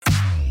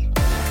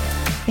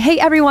Hey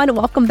everyone,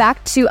 welcome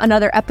back to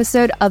another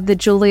episode of the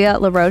Julia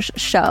LaRoche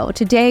Show.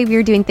 Today we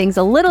are doing things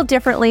a little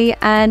differently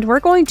and we're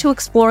going to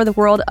explore the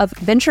world of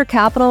venture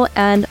capital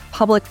and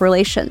public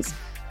relations.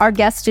 Our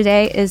guest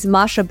today is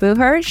Masha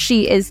Bucher.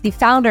 She is the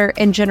founder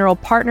and general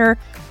partner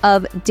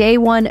of Day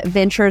One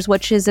Ventures,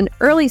 which is an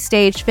early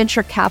stage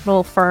venture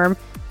capital firm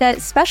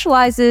that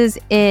specializes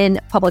in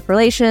public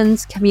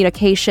relations,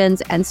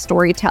 communications, and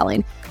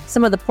storytelling.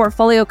 Some of the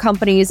portfolio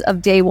companies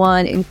of Day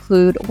One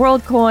include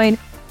WorldCoin,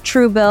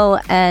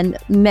 Truebill, and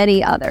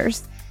many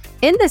others.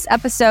 In this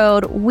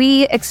episode,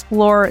 we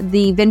explore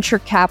the venture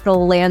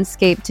capital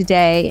landscape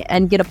today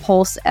and get a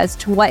pulse as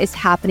to what is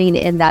happening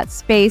in that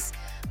space.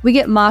 We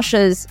get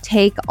Masha's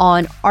take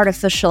on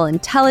artificial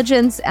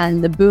intelligence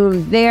and the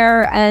boom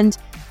there, and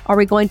are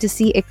we going to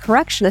see a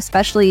correction,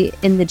 especially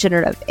in the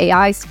generative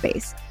AI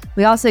space?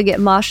 We also get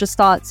Masha's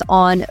thoughts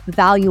on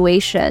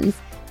valuations,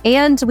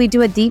 and we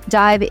do a deep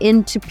dive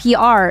into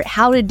PR,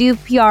 how to do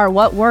PR,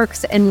 what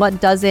works and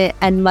what doesn't,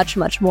 and much,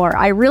 much more.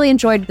 I really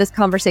enjoyed this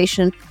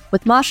conversation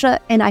with Masha,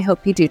 and I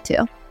hope you do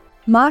too.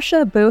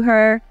 Masha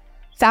Bucher,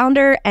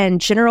 founder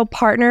and general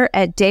partner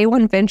at Day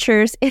One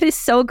Ventures. It is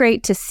so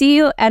great to see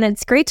you, and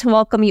it's great to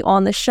welcome you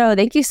on the show.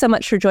 Thank you so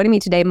much for joining me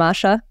today,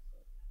 Masha.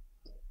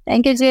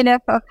 Thank you, Julia,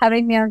 for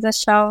having me on the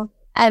show.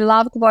 I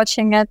loved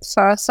watching it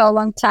for so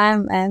long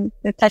time, and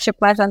it's such a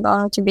pleasure and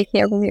honor to be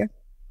here with you.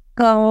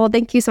 Oh, well,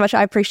 thank you so much.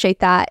 I appreciate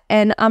that.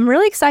 And I'm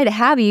really excited to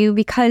have you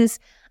because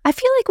I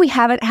feel like we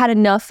haven't had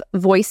enough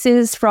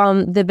voices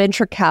from the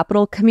venture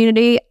capital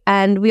community.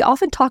 And we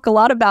often talk a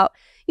lot about,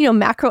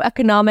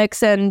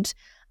 macroeconomics and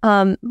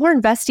we're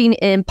investing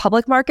in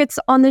public markets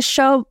on this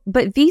show,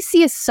 but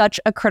VC is such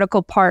a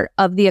critical part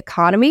of the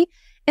economy.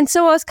 And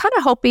so I was kind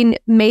of hoping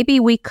maybe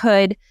we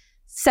could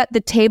set the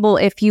table,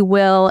 if you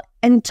will,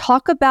 and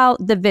talk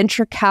about the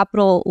venture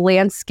capital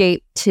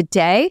landscape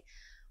today.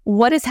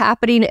 What is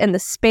happening in the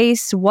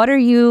space? What are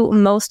you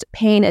most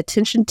paying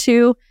attention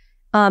to?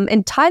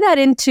 And tie that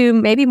into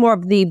maybe more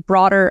of the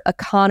broader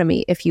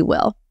economy, if you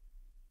will.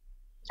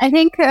 I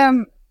think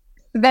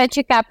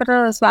venture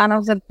capital is one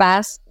of the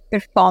best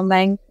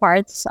performing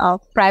parts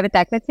of private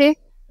equity.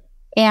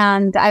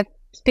 And I'm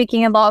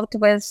speaking a lot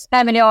with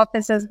family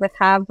offices. We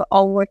have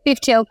over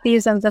 50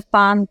 LPs in the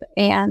fund.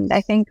 And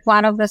I think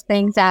one of the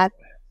things that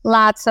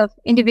lots of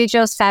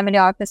individuals, family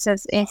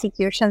offices,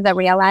 institutions are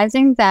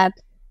realizing that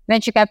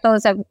venture capital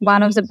is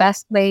one of the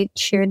best way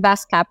to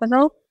invest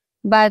capital.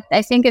 But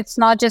I think it's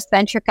not just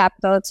venture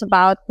capital. It's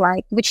about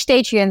which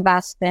stage you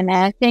invest in.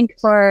 And I think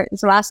for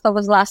the last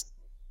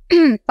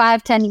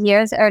 5-10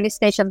 years, early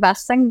stage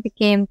investing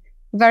became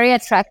very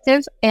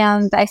attractive.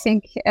 And I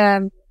think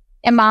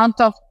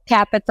amount of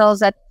capital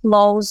that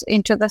flows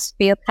into this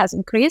field has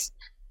increased.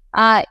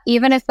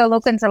 Even if we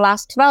look in the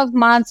last 12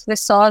 months, we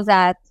saw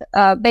that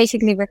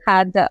basically we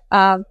had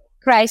a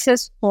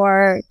crisis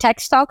for tech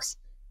stocks,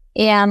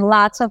 and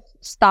lots of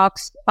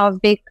stocks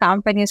of big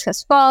companies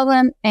has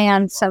fallen,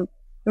 and some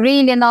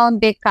really known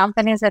big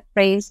companies that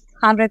raised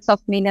hundreds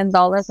of $millions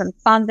in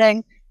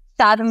funding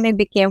suddenly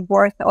became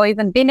worth, or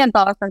even $1 billion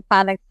in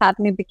funding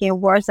suddenly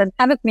became worth than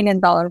 $100 million,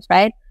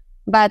 right?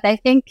 But I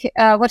think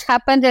what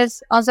happened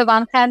is, on the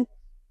one hand,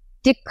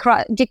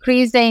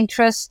 decrease the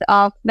interest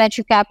of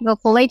venture capital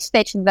for late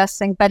stage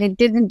investing, but it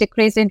didn't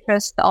decrease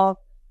interest of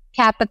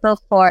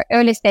capital for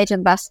early stage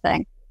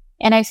investing.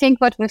 And I think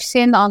what we've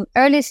seen on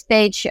early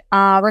stage,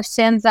 we've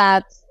seen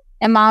that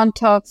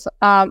amount of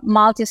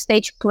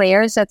multi-stage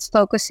players that's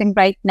focusing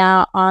right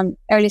now on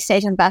early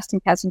stage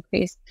investing has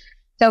increased.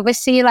 So we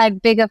see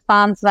bigger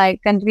funds like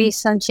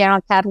Andreessen,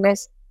 General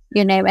Catalyst,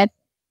 you name it,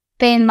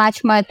 paying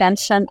much more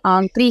attention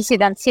on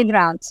pre-seed and seed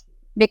rounds,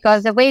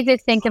 because the way they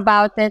think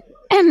about it,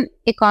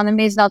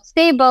 economy is not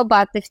stable,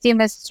 but if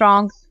team is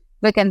strong,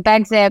 we can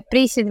back their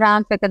pre-seed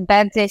round, we can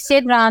back their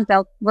seed round,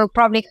 we'll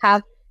probably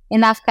have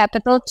enough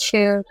capital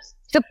to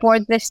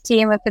support this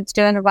team if it's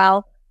doing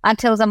well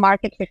until the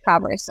market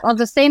recovers. At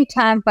the same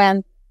time,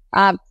 when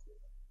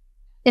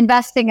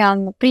investing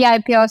on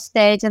pre-IPO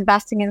stage,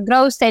 investing in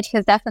growth stage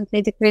has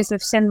definitely decreased.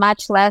 We've seen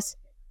much less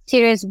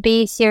Series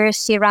B, Series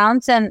C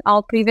rounds than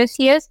all previous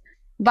years.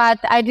 But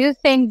I do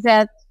think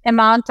that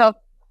amount of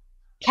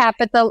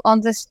capital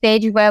on the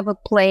stage where we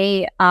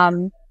play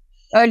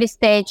early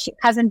stage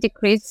hasn't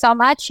decreased so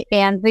much.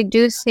 And we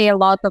do see a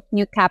lot of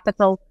new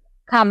capital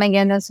coming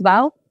in as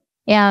well.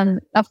 And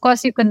of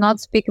course, you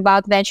cannot speak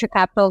about venture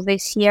capital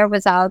this year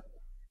without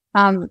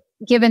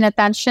giving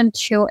attention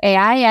to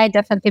AI. AI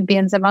definitely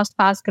being the most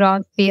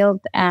fast-growing field,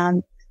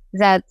 and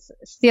that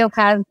still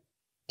has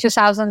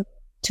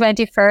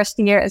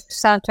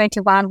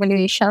 2021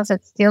 valuations.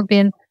 It's still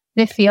been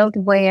the field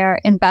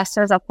where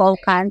investors of all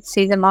kinds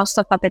see the most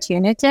of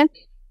opportunity.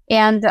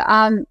 And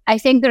I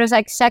think there is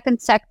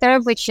second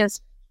sector, which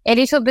is a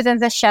little bit in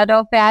the shadow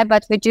of AI,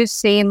 but we do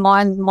see more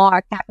and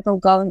more capital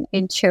going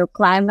into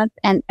climate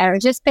and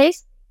energy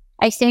space.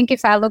 I think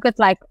if I look at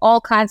all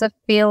kinds of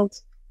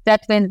fields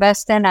that we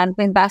invest in, and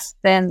we invest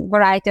in a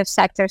variety of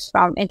sectors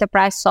from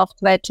enterprise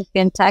software to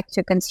fintech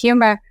to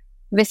consumer,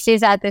 we see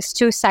that these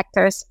two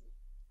sectors,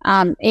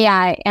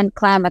 AI and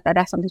climate, are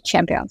definitely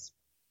champions.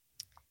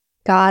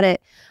 Got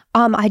it.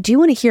 I do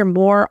want to hear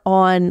more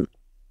on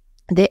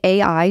the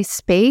AI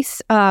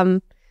space.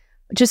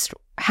 Just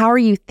how are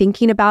you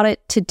thinking about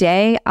it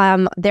today?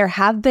 There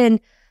have been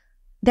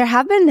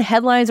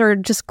headlines or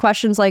just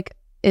questions like,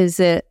 is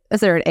there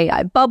an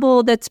AI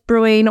bubble that's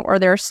brewing, or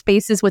there are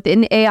spaces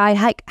within AI?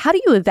 How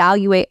do you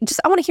evaluate?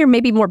 I want to hear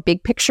maybe more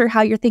big picture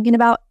how you're thinking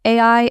about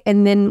AI,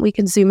 and then we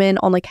can zoom in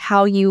on like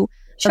how you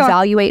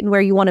evaluate and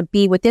where you want to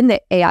be within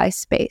the AI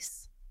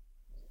space.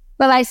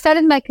 Well, I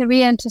started my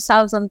career in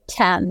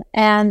 2010,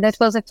 and that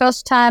was the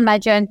first time I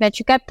joined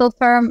venture capital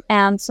firm.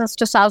 And since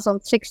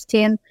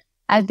 2016,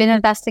 I've been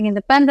investing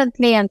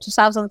independently. And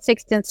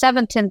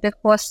 2016-17,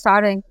 before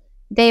starting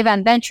Day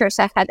One Ventures,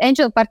 I had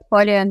angel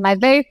portfolio, and my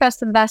very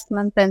first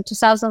investment in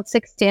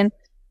 2016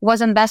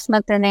 was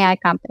investment in AI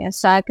companies.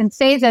 So I can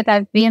say that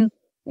I've been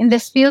in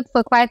this field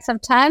for quite some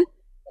time.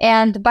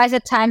 And by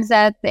the time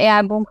that the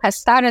AI boom has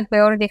started, we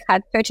already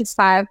had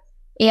 35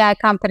 AI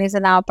companies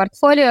in our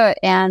portfolio.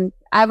 And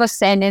I was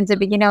saying in the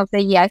beginning of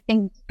the year, I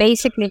think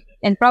basically,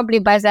 and probably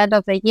by the end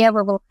of the year,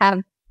 we will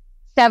have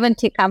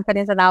 70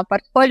 companies in our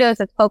portfolios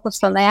that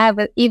focus on AI,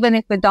 but even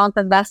if we don't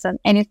invest in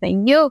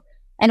anything new.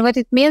 And what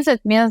it means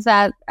that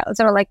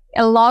there are like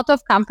a lot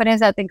of companies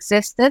that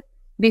existed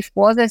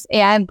before this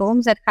AI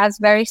boom that has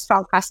very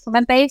strong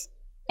customer base,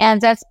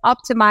 and that's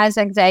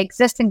optimizing the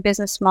existing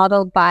business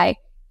model by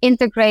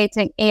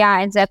integrating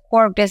AI in their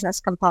core business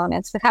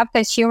components. We have a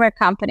consumer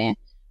company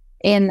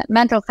in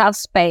mental health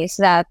space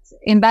that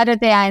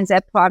embedded AI in their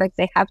product.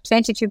 They have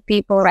 22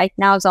 people right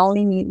now. They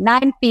only need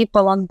 9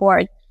 people on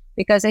board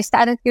because they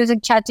started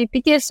using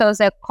ChatGPT. So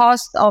the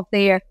cost of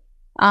their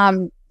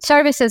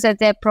services that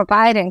they're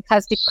providing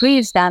has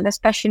decreased, and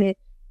especially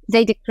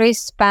they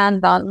decreased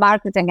spend on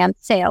marketing and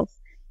sales.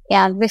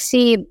 And we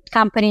see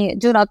company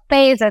Do Not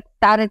Pay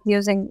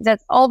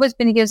that's always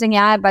been using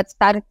AI, but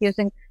started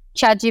using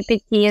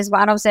ChatGPT as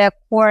one of their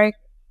core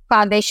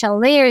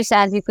foundation layers.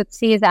 And you could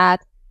see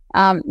that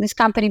this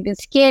company been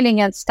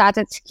scaling and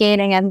started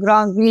scaling and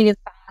growing really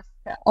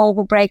fast,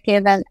 over break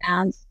even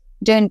and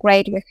doing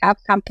great. We have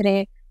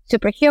company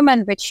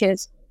Superhuman, which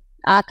is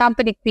a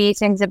company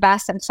creating the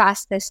best and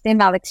fastest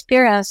email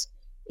experience.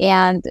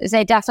 And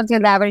they definitely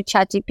leverage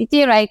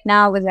ChatGPT right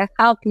now. With their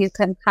help, you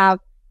can have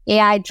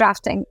AI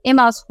drafting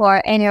emails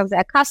for any of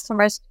their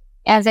customers.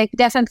 And they've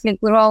definitely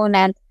grown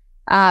and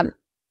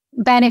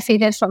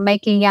benefited from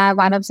making AI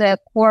one of the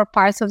core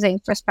parts of the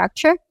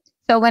infrastructure.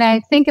 So when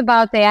I think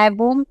about the AI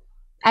boom,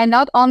 I'm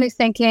not only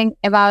thinking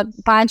about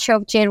a bunch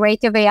of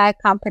generative AI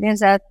companies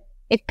that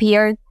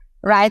appeared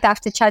right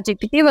after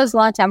ChatGPT was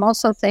launched. I'm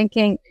also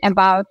thinking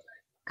about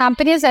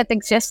companies that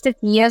existed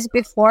years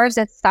before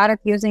that started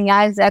using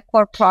AI as their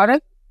core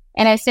product.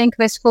 And I think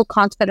with full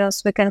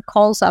confidence, we can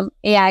call them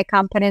AI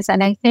companies.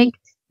 And I think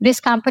these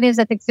companies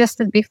that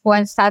existed before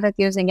and started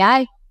using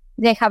AI,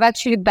 they have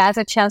actually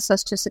better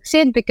chances to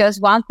succeed, because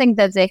one thing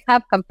that they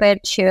have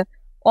compared to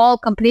all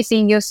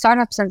completely new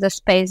startups in the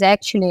space, they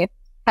actually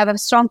have a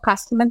strong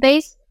customer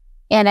base.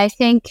 And I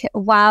think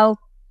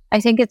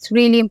it's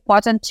really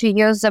important to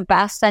use the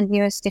best and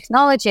newest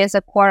technology as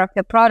a core of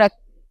your product.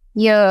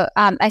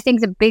 I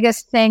think the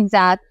biggest thing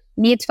that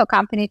needs for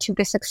company to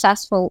be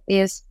successful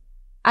is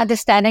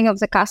understanding of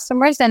the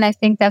customers. And I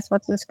think that's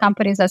what this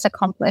company has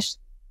accomplished.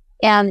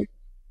 And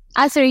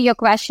answering your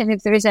question,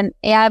 if there is an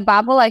AI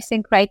bubble, I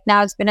think right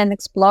now it's been an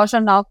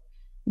explosion of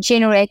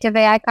generative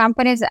AI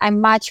companies. I'm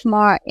much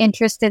more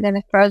interested in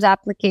the further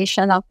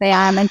application of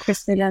AI. I'm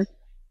interested in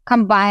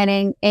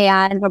combining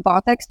AI and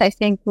robotics. I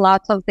think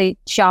lots of the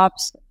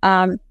jobs,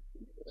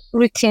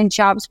 routine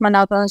jobs,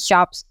 monotonous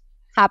jobs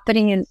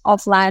happening in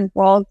offline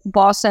world,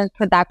 both in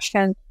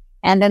production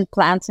and in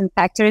plants and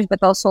factories,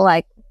 but also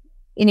like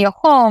in your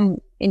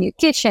home, in your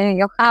kitchen, in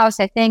your house.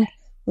 I think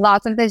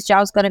lots of these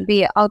jobs going to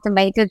be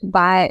automated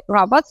by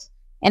robots.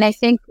 And I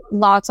think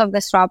lots of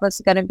these robots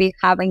are going to be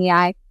having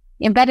AI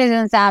embedded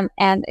in them,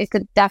 and it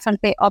could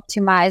definitely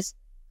optimize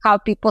how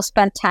people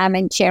spend time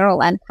in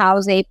general and how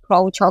they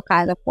approach all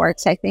kinds of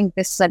works. I think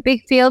this is a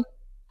big field.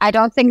 I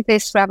don't think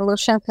this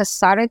revolution has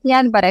started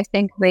yet, but I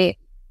think we're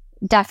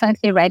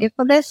definitely ready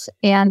for this.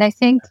 And I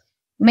think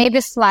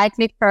maybe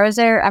slightly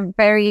further, I'm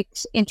very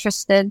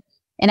interested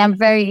and I'm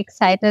very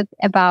excited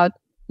about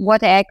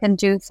what AI can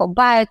do for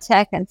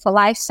biotech and for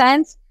life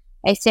science.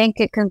 I think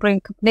it can bring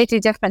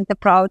completely different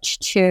approach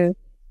to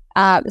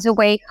the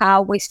way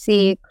how we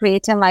see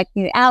creating like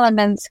new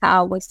elements,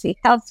 how we see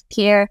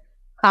healthcare,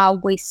 how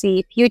we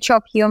see future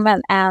of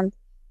human, and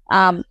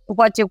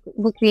what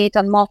we create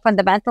on more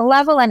fundamental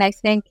level. And I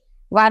think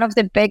one of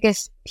the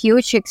biggest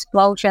huge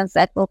explosions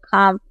that will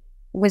come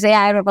with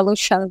AI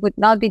revolution would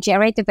not be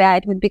generative AI,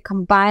 it would be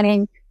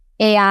combining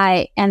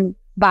AI and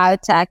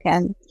biotech,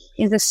 and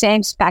in the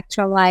same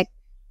spectrum, like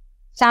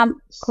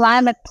some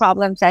climate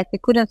problems that we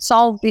couldn't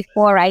solve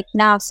before. Right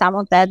now, some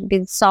of that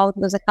been solved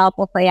with the help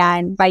of AI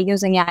and by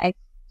using AI.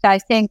 So I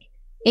think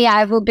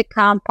AI will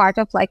become part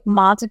of like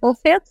multiple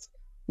fields,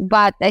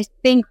 but I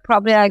think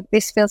probably like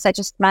this field I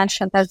just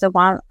mentioned as the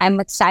one I'm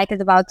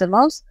excited about the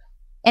most.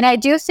 And I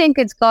do think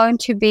it's going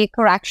to be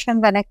correction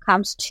when it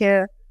comes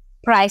to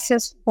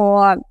prices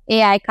for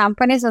AI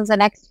companies in the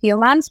next few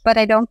months, but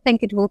I don't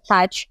think it will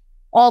touch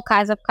all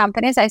kinds of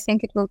companies. I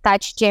think it will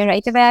touch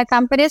generative AI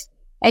companies.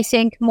 I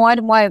think more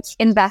and more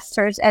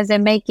investors, as they're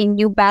making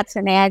new bets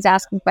in AI, is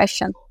asking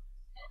questions.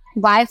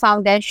 Why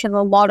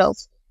foundational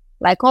models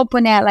like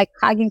OpenAI, like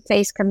Hugging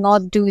Face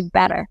cannot do it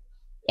better?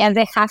 And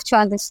they have to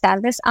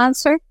understand this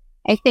answer.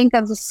 I think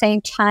at the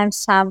same time,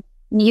 some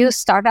new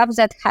startups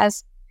that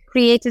has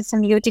created some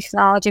new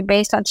technology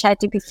based on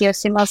ChatGPT or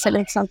similar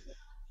solutions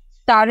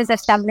started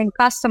assembling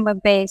customer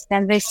base,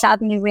 and they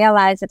suddenly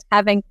realize that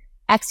having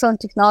excellent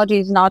technology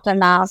is not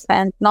enough,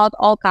 and not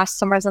all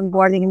customers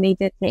onboarding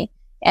immediately.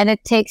 And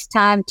it takes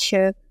time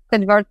to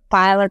convert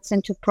pilots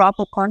into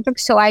proper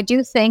contracts. So I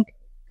do think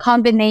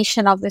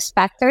combination of these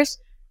factors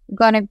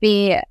going to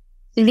be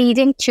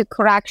leading to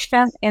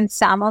correction in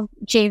some of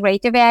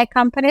generative AI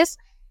companies.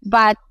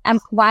 But I'm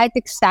quite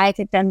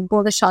excited and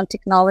bullish on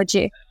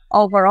technology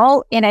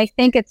overall. And I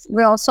think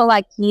we're also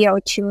like year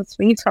or 2 or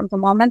 3 from the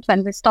moment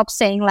when we stop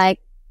saying like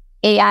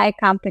AI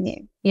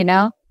company,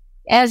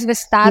 as we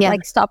start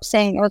stop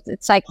saying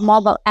it's like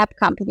mobile app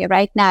company.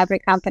 Right now, every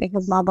company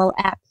has mobile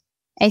app.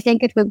 I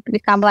think it will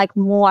become like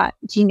more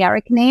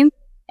generic name,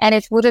 and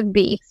it wouldn't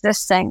be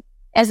existing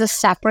as a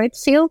separate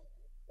field.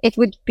 It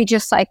would be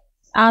just like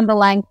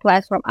underlying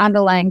platform,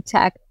 underlying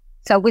tech.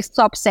 So we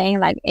stop saying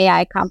like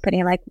AI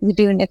company, like we're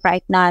doing it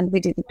right now and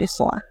we did it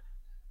before.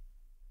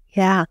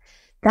 Yeah,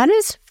 that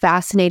is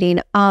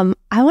fascinating. I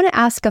want to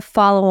ask a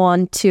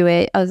follow-on to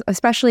it,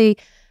 especially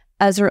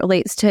as it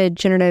relates to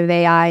generative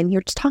AI. And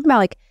you're just talking about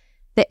like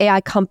the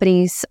AI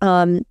companies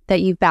that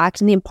you've backed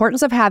and the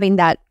importance of having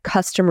that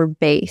customer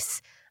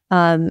base.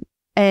 And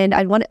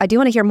I do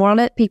want to hear more on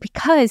it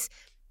because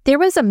there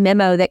was a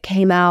memo that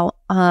came out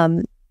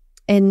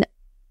and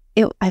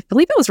I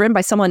believe it was written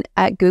by someone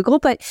at Google,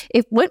 but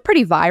it went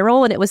pretty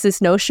viral, and it was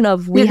this notion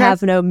of we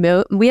have no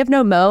moat,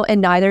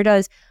 and neither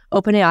does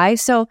OpenAI.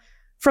 So,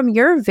 from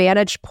your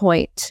vantage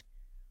point,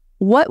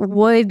 what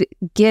would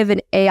give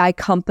an AI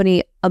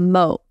company a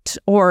moat?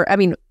 Or, I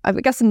mean, I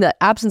guess in the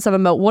absence of a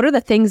moat, what are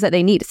the things that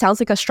they need? It sounds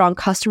like a strong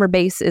customer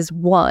base is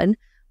one.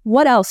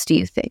 What else do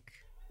you think?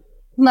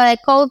 Well, I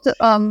called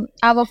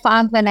our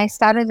fund when I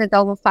started it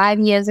over 5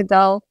 years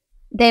ago,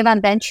 Day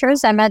One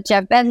Ventures. I met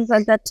Jeff Bezos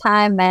at that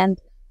time, and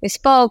we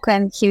spoke,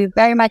 and he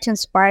very much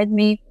inspired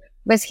me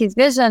with his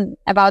vision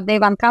about Day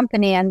One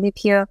Company. And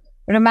if you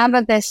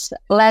remember this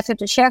letter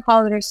to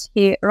shareholders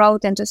he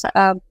wrote into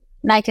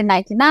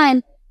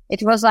 1999,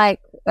 it was like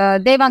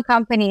Day One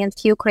Company and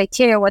few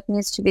criteria what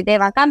needs to be Day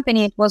One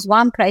Company. It was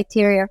one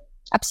criteria,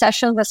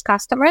 obsession with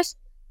customers.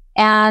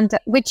 And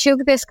we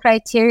took this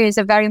criteria as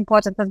a very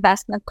important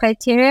investment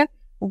criteria.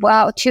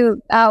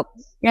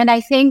 And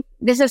I think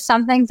this is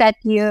something that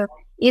you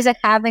either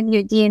have in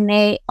your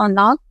DNA or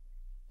not.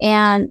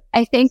 And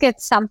I think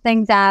it's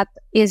something that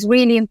is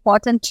really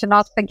important to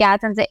not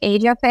forget in the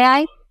age of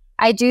AI.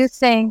 I do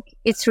think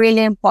it's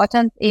really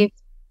important if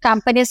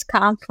companies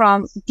come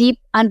from deep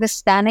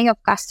understanding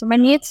of customer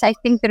needs. I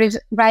think there is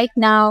right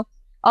now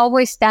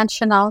always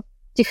tensional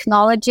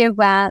technology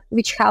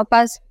which help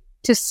us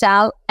to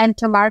sell and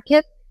to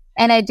market.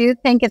 And I do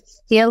think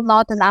it's still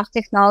not enough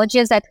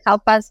technologies that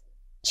help us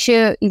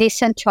to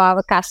listen to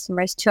our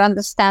customers, to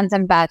understand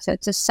them better,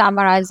 to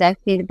summarize their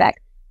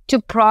feedback, to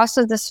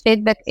process this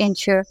feedback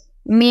into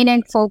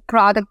meaningful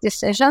product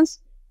decisions,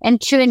 and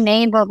to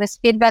enable this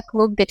feedback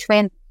loop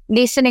between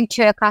listening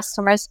to your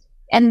customers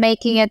and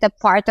making it a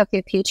part of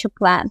your future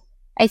plan.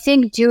 I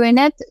think doing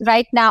it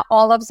right now,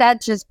 all of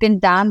that just been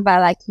done by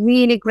like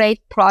really great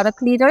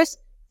product leaders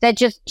that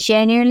just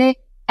genuinely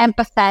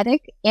empathetic.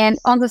 And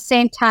on the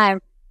same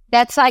time,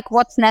 that's like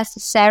what's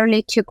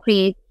necessarily to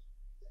create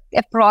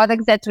a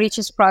product that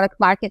reaches product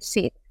market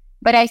fit.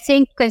 But I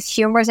think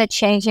consumers are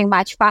changing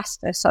much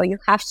faster. So you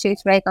have to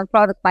iterate on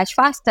product much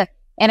faster.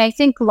 And I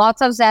think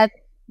lots of that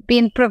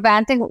been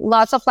preventing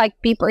lots of like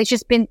people. It's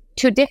just been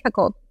too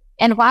difficult.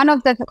 And one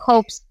of the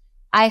hopes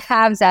I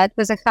have that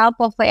with the help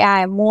of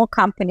AI, more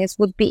companies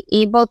would be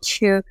able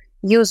to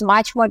use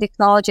much more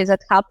technologies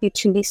that help you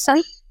to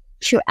listen,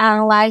 to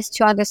analyze,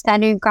 to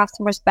understand your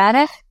customers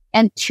better,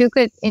 and to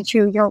get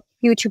into your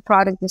future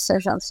product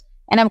decisions.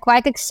 And I'm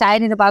quite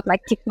excited about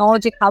like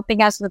technology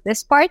helping us with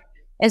this part,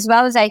 as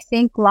well as I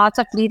think lots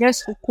of leaders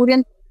who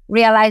couldn't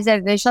realize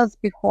their visions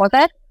before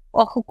that,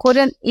 or who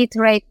couldn't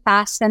iterate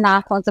fast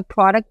enough on the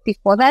product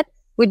before that,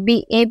 would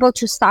be able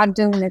to start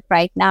doing it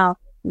right now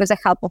with the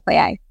help of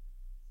AI.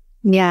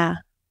 Yeah.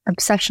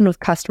 Obsession with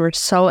customers,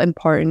 so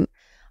important.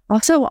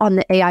 Also on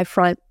the AI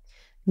front,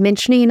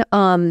 mentioning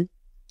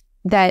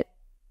that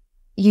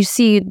you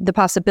see the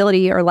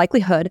possibility or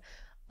likelihood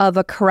of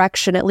a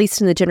correction, at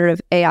least in the generative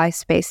AI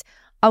space.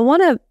 I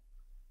want to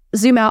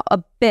zoom out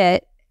a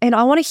bit, and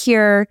I want to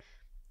hear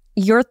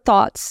your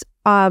thoughts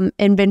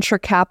in venture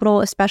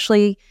capital,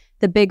 especially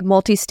the big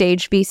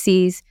multi-stage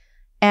VCs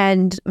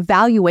and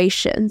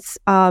valuations,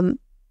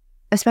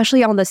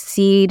 especially on the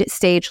seed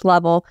stage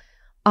level.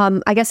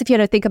 I guess if you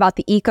had to think about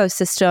the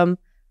ecosystem,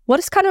 what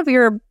is kind of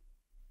your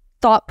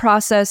thought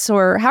process,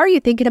 or how are you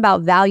thinking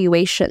about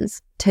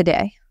valuations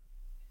today?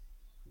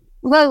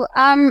 Well,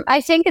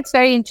 I think it's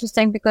very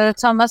interesting because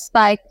it's almost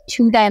like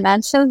two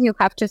dimensions. You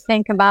have to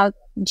think about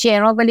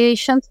general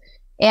valuations,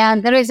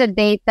 and there is a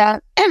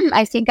data.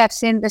 I think I've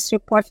seen this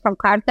report from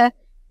Carta,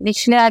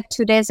 literally like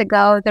 2 days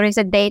ago. There is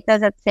a data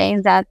that's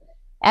saying that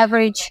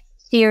average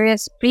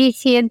series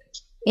pre-seed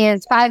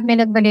is 5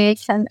 million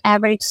valuation,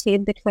 average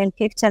seed between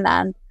 15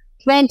 and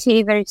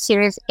 20, average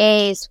series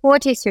A is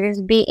 40,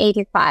 series B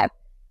 85.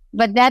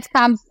 But that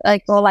comes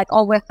like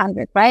over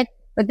 100, right?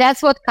 But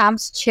that's what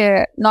comes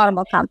to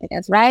normal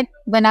companies, right?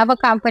 When other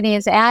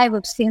companies, AI,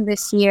 we've seen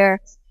this year,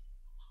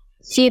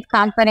 seed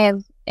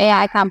companies,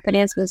 AI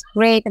companies with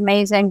great,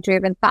 amazing,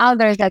 driven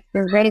founders that's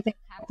been raising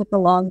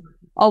capital on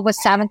over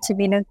 70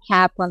 million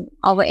cap, on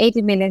over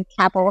 80 million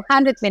cap, over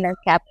 100 million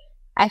cap.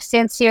 I've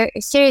seen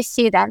Series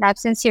C and I've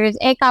seen Series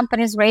A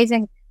companies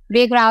raising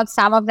big rounds.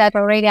 Some of that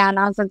already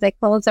announced that they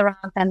close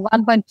around and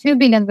 1.2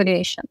 billion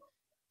valuation.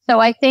 So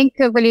I think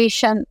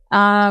valuations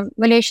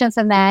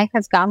in AI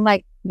has gone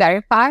like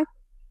very far.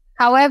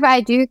 However,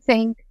 I do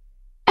think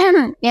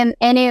in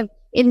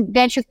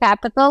venture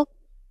capital,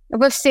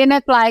 we've seen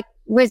it like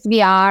with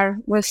VR,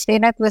 we've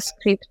seen it with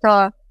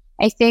crypto.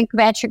 I think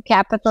venture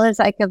capital is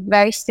like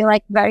still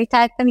very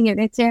tight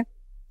community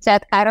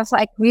that kind of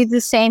like reads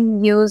the same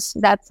news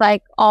that's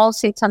like all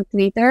sits on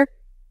Twitter.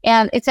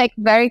 And it's like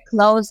very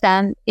close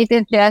and it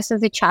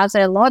influences each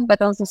other a lot,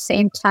 but at the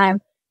same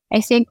time, I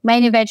think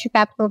many venture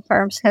capital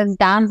firms has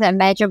done their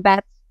major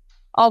bets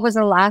over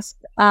the last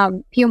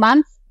few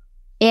months.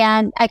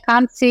 And I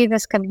can't see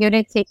this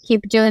community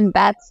keep doing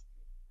bets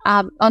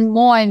on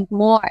more and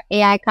more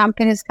AI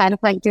companies kind of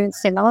like doing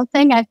similar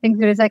thing. I think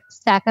there is like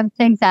second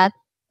thing that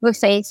we're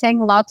facing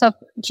lots of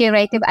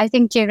generative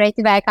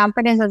AI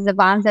companies are the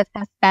ones that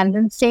have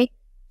tendency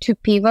to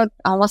pivot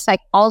almost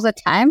like all the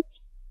time.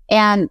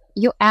 And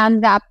you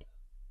end up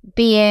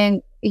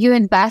you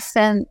invest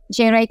in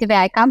generative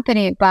AI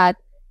company, but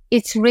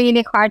it's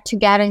really hard to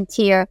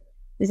guarantee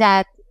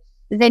that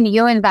the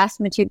new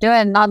investment you do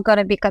are not going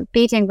to be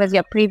competing with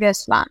your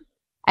previous one.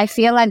 I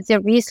feel like the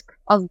risk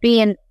of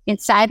being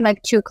inside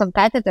like two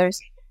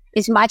competitors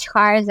is much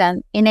higher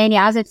than in any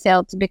other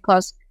field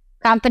because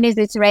companies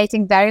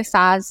iterating very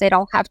fast. They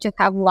don't have to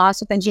have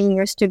lots of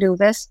engineers to do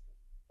this.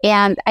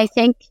 And I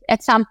think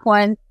at some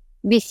point,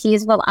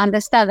 VCs will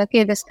understand,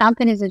 okay, this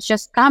company is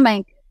just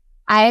coming.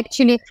 I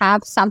actually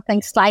have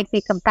something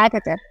slightly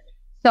competitive.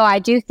 So I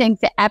do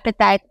think the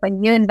appetite for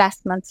new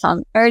investments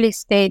on early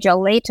stage or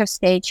later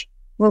stage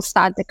will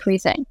start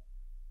decreasing.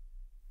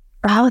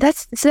 Oh,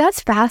 that's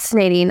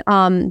fascinating.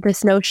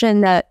 This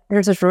notion that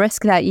there's a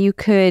risk that you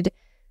could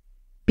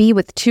be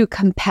with two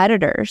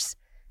competitors.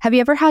 Have you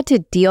ever had to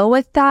deal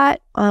with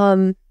that?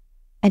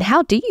 And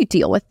how do you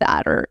deal with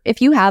that? Or if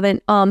you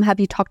haven't, have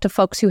you talked to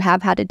folks who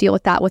have had to deal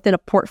with that within a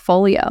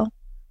portfolio?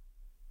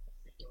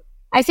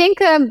 I think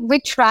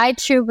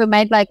we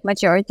made like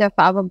majority of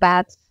our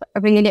bets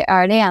really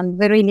early and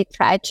we really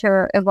try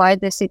to avoid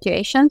the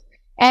situation.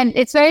 And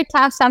it's very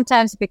tough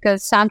sometimes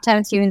because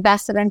sometimes you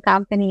invested in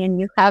company and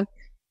you have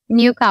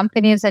new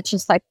companies that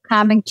just like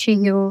coming to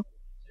you.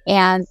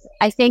 And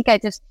I think I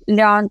just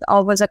learned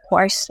over the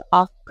course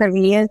of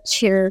career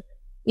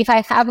if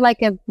I have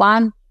like a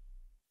 1%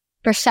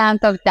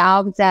 of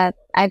doubt that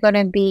I'm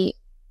going to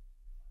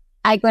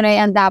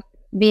end up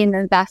being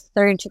an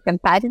investor into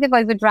competitive,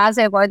 I would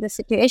rather avoid the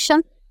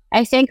situation.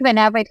 I think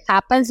whenever it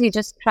happens, you're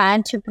just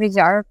trying to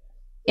preserve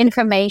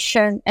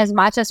information as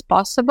much as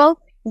possible.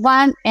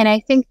 One, and I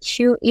think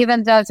two,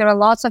 even though there are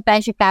lots of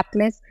venture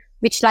capitalists,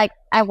 which like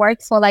I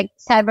worked for like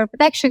cyber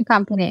protection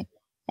company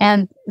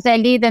and the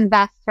lead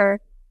investor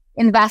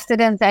invested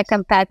in their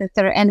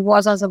competitor and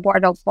was on the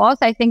board of both.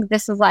 I think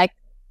this is like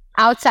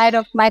outside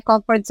of my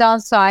comfort zone.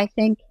 So I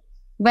think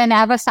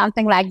whenever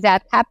something like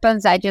that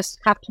happens, I just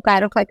have to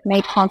kind of like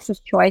make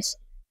conscious choice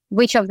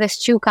which of these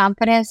two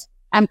companies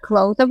I'm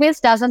closer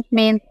with. Doesn't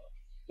mean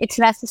it's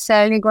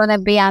necessarily going to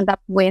be end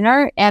up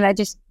winner. And I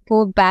just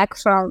pull back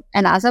from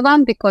another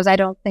one because I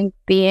don't think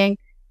being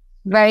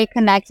very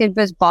connected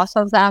with both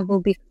of them will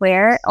be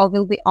fair or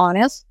will be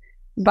honest.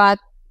 But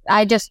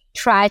I just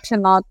try to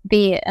not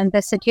be in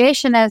this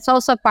situation. And it's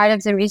also part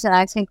of the reason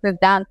I think we've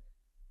done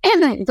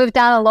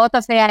a lot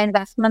of AI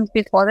investments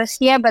before this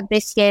year, but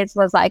this year it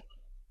was like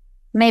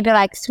maybe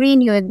like 3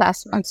 new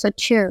investments or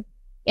 2.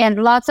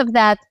 And lots of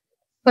that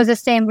for the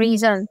same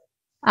reason.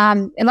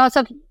 Lots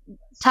of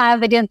time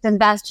we didn't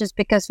invest just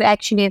because we're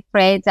actually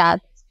afraid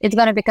that it's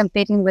going to be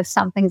competing with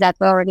something that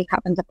we already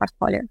have in the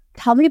portfolio.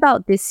 Tell me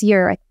about this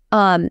year.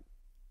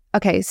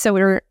 Okay, so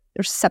we're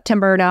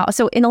September now.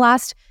 So in the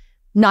last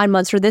 9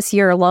 months or this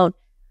year alone,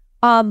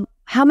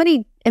 how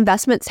many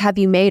investments have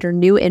you made or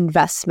new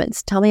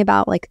investments? Tell me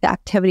about like the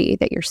activity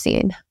that you're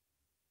seeing.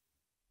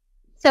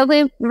 So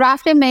we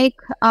roughly make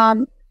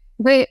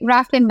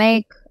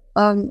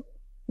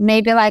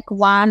maybe like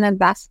 1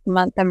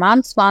 investment a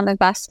month, 1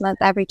 investment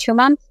every 2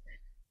 months.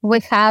 We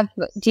have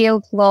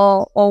deal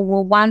flow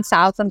over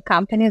 1,000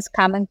 companies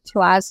coming to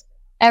us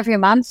every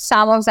month.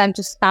 Some of them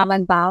just come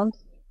and bounce.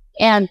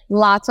 And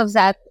lots of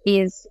that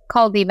is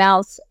cold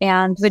emails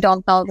and we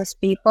don't know these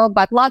people,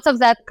 but lots of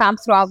that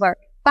comes through our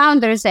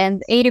founders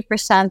and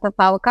 80% of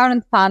our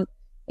current fund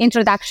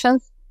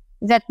introductions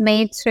that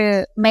made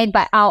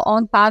by our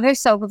own founders.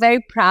 So we're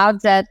very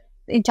proud that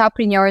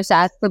entrepreneurs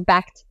that we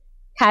backed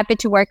happy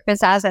to work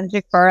with us and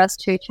refer us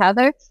to each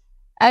other.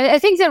 I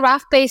think the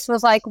rough pace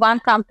was like one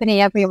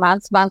company every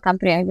month, one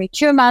company every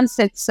 2 months.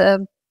 It's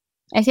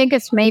I think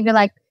it's maybe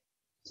like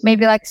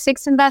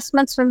 6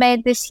 investments were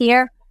made this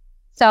year.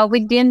 So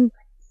we didn't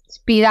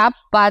speed up,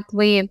 but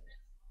we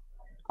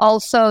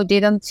also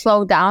didn't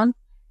slow down.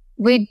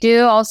 We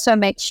do also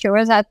make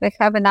sure that we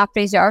have enough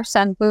reserves,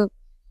 and we're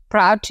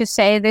proud to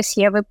say this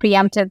year we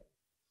preempted,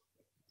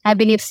 I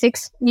believe,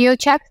 6 new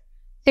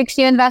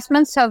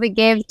investments. So we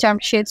gave term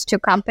sheets to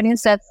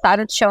companies that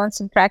started showing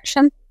some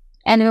traction,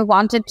 and we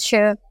wanted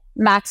to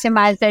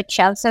maximize their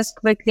chances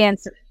quickly and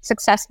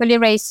successfully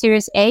raise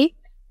Series A.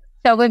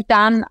 So we've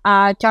done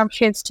term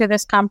sheets to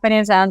these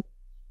companies, and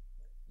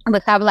we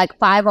have like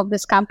 5 of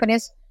these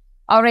companies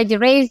already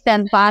raised,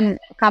 and one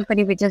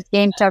company we just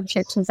gave term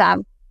sheets to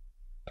them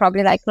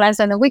probably like less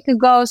than a week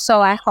ago.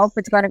 So I hope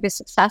it's going to be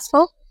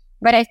successful.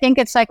 But I think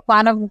it's like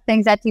one of the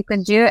things that you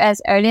can do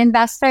as early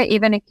investor,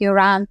 even if you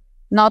run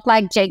not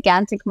like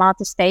gigantic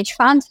multi-stage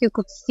funds, you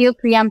could still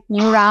preempt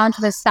new rounds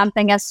with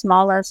something as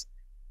small as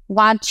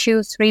 $1,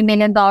 $2, $3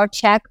 million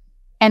check,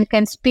 and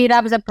can speed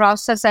up the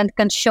process and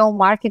can show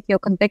market your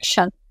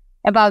conviction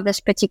about this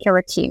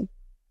particular team.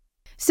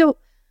 So,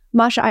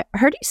 Masha, I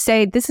heard you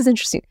say, this is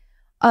interesting.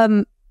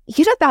 You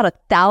did about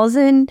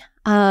 1,000,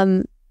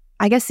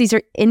 I guess these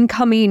are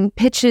incoming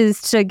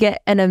pitches to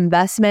get an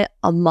investment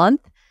a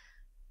month.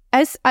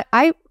 As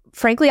I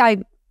frankly, I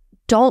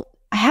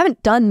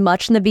haven't done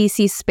much in the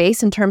VC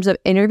space in terms of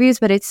interviews,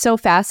 but it's so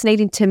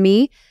fascinating to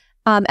me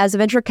as a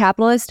venture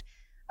capitalist.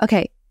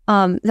 Okay,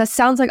 that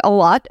sounds like a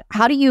lot.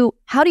 How do you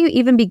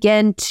even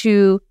begin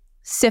to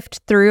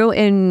sift through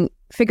and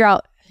figure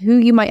out who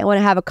you might want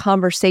to have a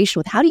conversation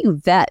with? How do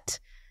you vet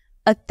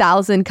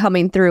 1,000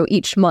 coming through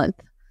each month?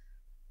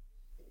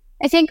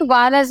 I think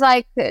one is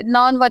like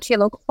knowing what you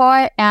look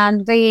for,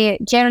 and we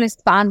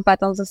generalist fund,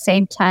 but at the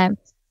same time,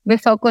 we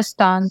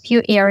focused on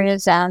few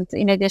areas. And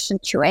in addition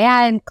to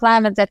AI and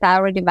climate that I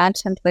already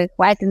mentioned, we've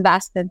quite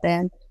invested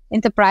in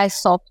enterprise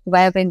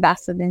software, we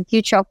invested in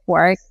future of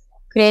work,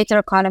 creator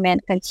economy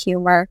and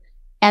consumer,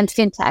 and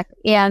fintech.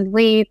 And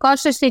we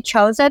consciously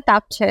chose it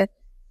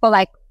for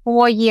like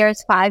 4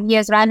 years, 5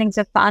 years running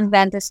the fund. We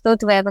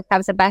understood where we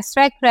have the best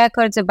track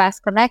records, the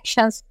best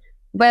connections,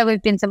 where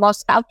we've been the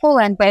most helpful,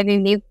 and where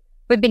we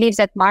believe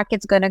that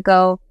market's going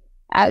to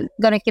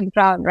keep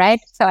growing, right?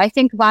 So I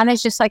think one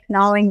is just like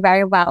knowing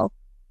very well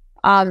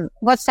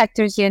what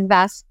sectors you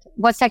invest,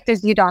 what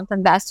sectors you don't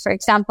invest. For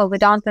example, we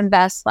don't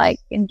invest like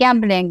in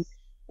gambling,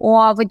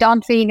 or we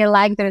don't really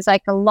like, there's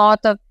like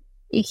a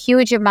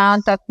huge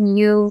amount of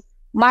new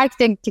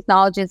marketing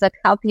technologies that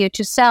help you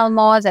to sell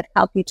more, that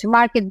help you to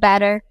market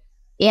better.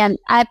 And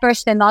I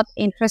personally not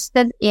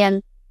interested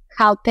in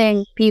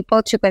helping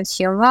people to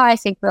consume more. I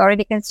think we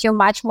already consume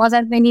much more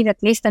than we need,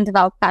 at least in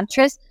developed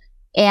countries.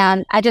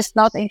 And I just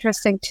not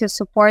interested to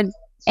support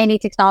any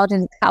technology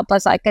that help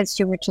us like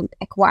consumer to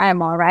acquire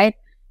more, right?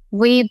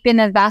 We've been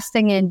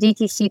investing in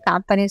DTC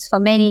companies for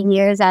many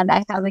years, and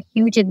I have a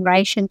huge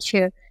admiration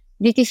to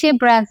DTC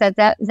brands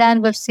that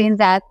then we've seen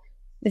that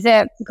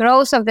the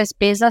growth of these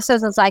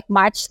businesses is like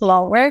much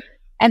slower,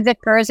 and the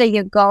further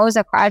you go,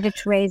 the harder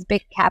to raise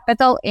big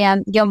capital,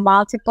 and your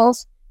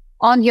multiples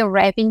on your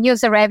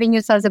revenues. The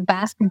revenues are the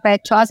best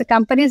compared to other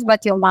companies,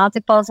 but your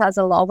multiples are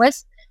the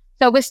lowest.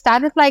 So we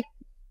started like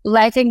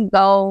letting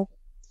go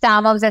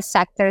some of the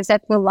sectors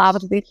that we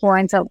loved before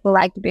and that we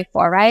liked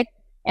before, right?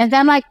 And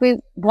then like we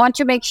want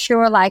to make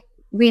sure like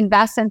we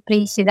invest in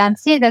pre-seed and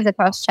seed as a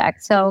first check.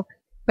 So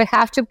we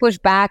have to push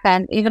back,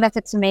 and even if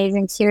it's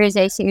amazing Series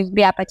A, Series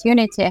B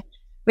opportunity,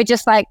 we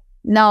just like,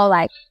 no,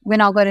 like we're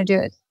not going to do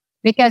it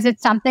because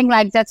it's something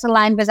like that's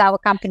aligned with our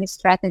company's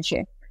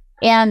strategy.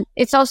 And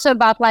it's also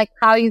about like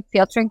how you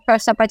filtering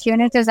first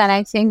opportunities. And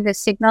I think the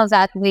signals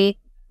that we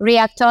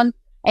react on,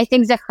 I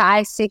think the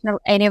highest signal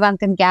anyone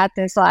can get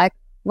is like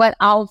when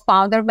our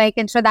founder make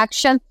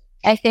introduction.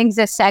 I think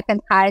the second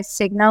highest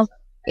signal,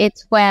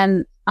 it's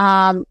when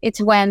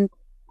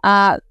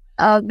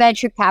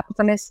venture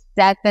capitalists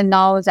that we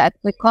know, that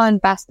we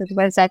co-invested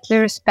with, that we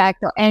respect,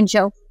 or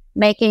angel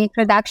making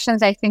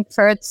introductions. I think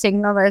third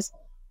signal is,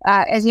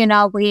 as you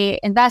know, we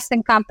invest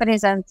in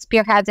companies and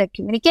spearhead their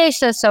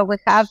communication. So we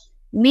have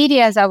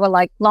media as our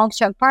like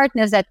long-term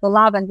partners that we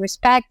love and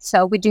respect.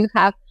 So we do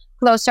have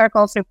close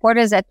circle of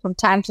reporters that from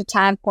time to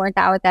time point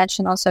our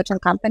attention on certain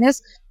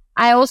companies.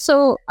 I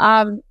also,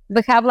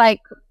 we have like,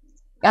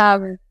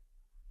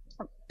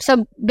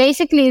 so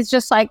basically it's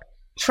just like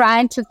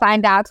trying to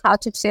find out how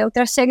to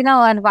filter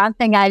signal. And one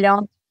thing I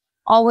learned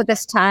over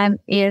this time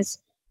is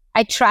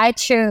I try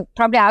to,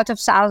 probably out of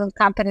 1,000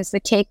 companies, we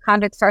take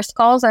 100 first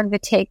calls and we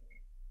take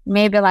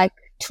maybe like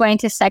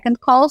 20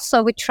 second calls.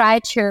 So we try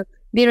to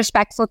be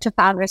respectful to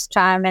founders'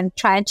 time and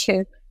try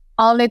to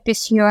only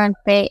pursue and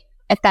pay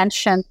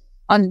attention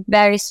on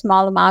very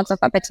small amounts of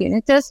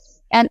opportunities.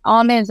 And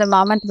only in the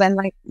moment when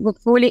like we're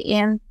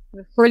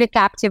fully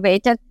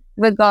captivated,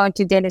 we go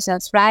into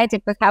diligence, right?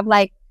 If we have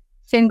like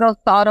single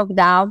thought of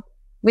doubt,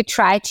 we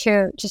try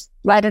to just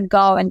let it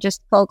go and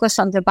just focus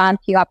on the one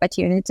few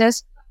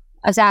opportunities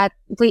that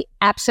we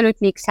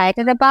absolutely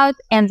excited about.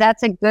 And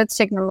that's a good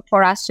signal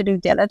for us to do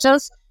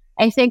diligence.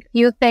 I think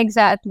few things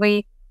that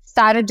we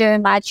started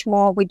doing much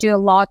more. We do a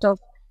lot of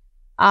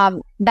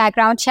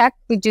background check.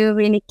 We do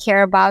really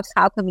care about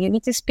how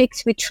community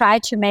speaks. We try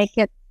to make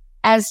it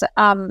as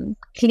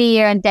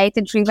clear and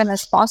data-driven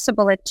as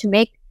possible. And to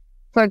make,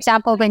 for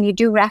example, when you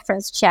do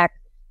reference check,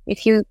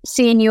 if you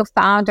see a new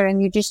founder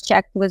and you just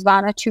check with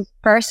one or two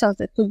persons,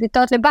 it would be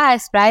totally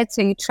biased, right?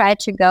 So you try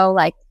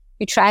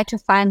to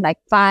find like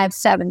 5,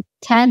 7,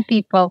 10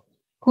 people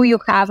who you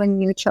have in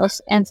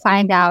mutuals and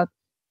find out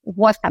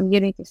what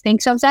community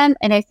thinks of them.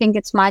 And I think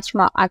it's much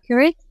more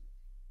accurate.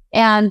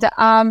 And,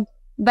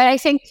 but I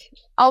think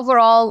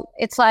overall,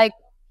 it's like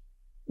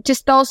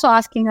just also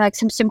asking like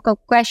some simple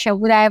question.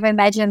 Would I ever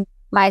imagine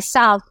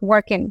myself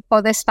working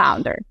for this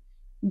founder?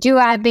 Do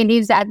I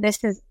believe that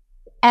this is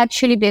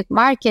actually big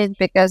market?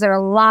 Because there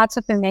are lots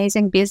of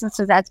amazing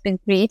businesses that's been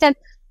created.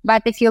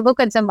 But if you look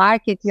at the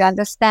market, you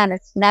understand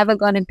it's never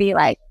going to be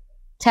like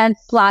 $10+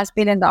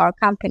 billion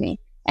company.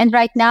 And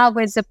right now,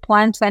 with the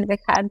point when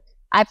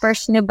I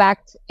personally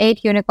backed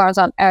 8 unicorns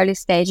on early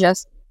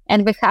stages.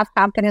 And we have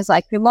companies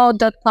like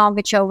remote.com,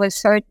 which over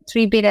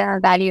 $3 billion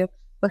in value.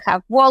 We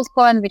have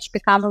WorldCoin, which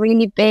become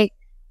really big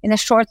in a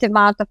short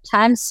amount of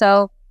time.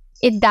 So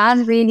it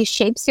does really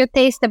shapes your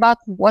taste about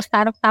what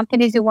kind of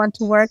companies you want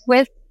to work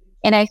with.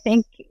 And I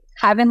think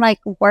having like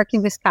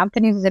working with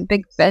companies with a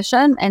big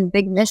vision and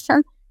big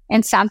mission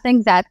and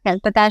something that can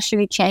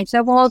potentially change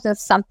the world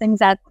is something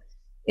that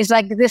is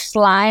like this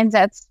line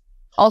that's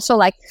also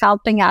like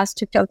helping us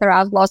to filter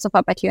out lots of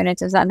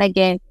opportunities. And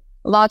again,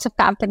 lots of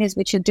companies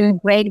which are doing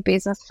great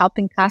business,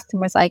 helping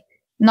customers, like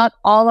not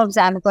all of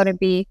them are going to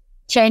be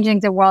changing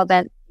the world.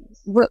 And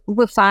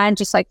we find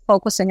just like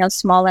focusing on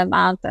small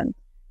amount. And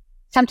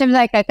sometimes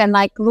like I can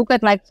like look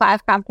at like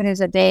 5 companies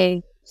a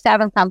day,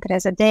 7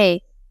 companies a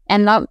day,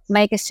 and not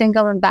make a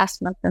single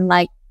investment in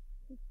like,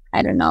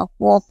 I don't know,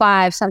 4 or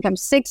 5,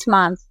 sometimes 6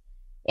 months.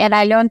 And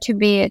I learned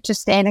to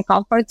stay in a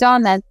comfort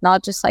zone and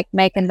not just like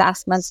make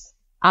investments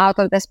out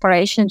of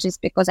desperation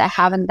just because I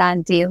haven't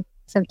done deal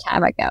some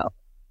time ago.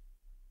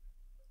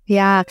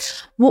 Yeah.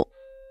 Well,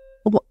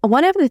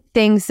 one of the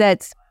things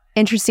that's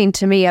interesting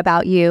to me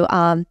about you,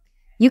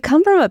 you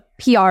come from a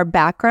PR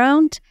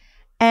background.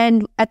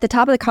 And at the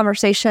top of the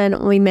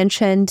conversation, we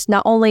mentioned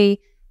not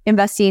only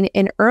investing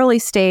in early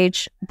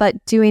stage,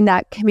 but doing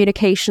that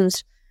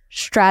communications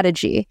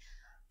strategy.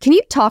 Can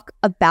you talk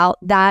about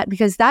that?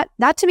 Because that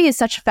to me is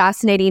such a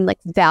fascinating like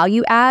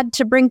value add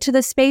to bring to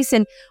the space.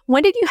 And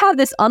when did you have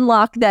this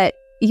unlock that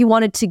you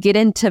wanted to get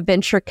into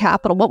venture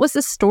capital? What was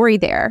the story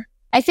there?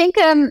 I think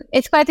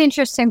it's quite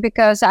interesting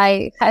because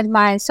I had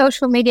my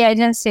social media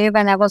agency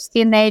when I was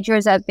teenager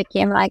that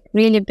became like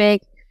really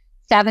big,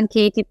 70,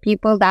 80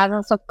 people,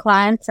 thousands of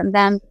clients. And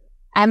then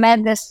I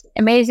met this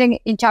amazing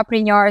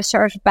entrepreneur,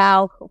 Serge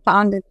Bell, who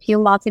founded a few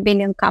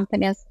multi-billion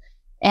companies.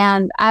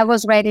 And I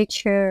was ready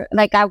to,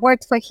 like, I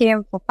worked for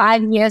him for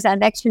 5 years.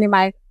 And actually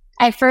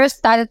I first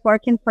started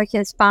working for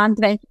his fund,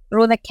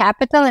 Runa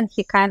Capital. And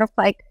he kind of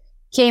like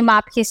came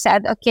up, he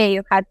said, okay,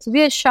 you had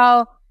TV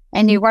show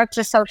and you worked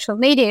with social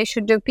media, you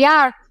should do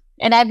PR.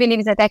 And I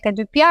believe that I can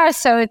do PR.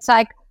 So it's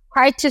like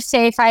hard to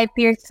say if I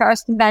appeared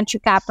first in venture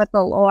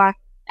capital or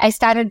I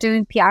started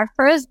doing PR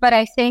first. But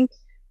I think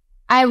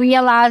I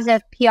realized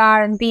that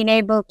PR and being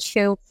able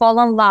to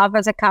fall in love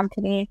with a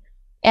company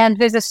and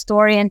with a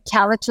story and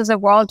tell it to the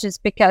world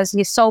just because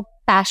you're so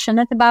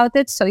passionate about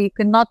it. So you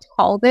cannot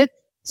hold it.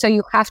 So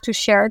you have to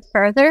share it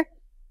further.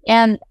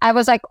 And I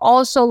was like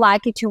also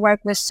lucky to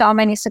work with so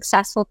many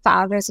successful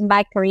founders in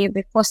my career.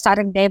 Before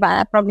starting Day One,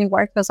 I probably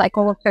worked with like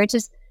over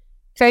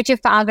 30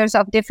 founders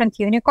of different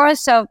unicorns.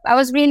 So I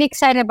was really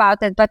excited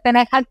about it. But when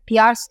I had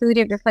PR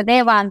studio before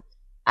Day One,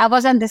 I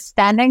was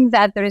understanding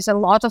that there is a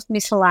lot of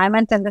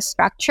misalignment in the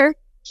structure.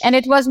 And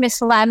it was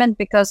misalignment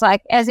because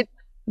like as if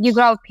you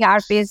grow a PR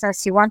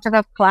business, you want to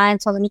have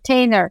clients on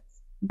retainer.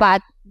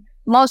 But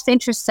most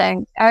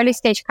interesting, early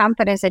stage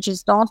companies that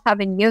just don't have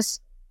in use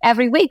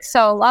every week.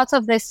 So lots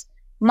of this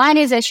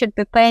money they should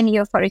be paying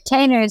you for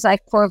retainers,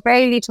 like for a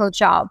very little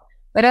job.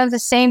 But at the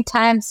same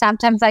time,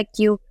 sometimes like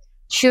you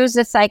choose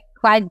this like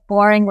quite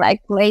boring,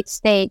 like late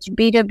stage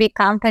B2B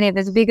company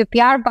with bigger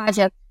PR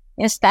budget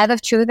instead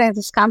of choosing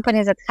this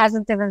company that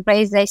hasn't even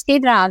raised their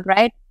seed round,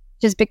 right?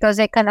 Just because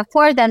they can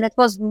afford. And it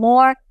was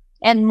more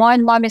and more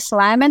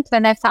misalignment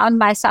when I found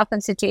myself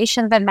in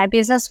situations when my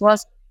business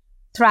was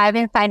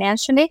thriving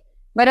financially.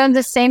 But at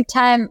the same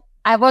time,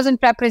 I wasn't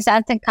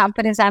representing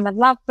companies I'm in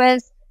love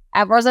with.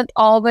 I wasn't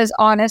always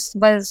honest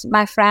with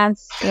my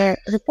friends,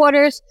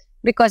 reporters,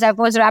 because I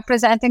was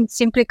representing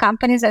simply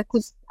companies that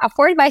could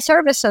afford my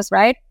services,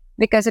 right?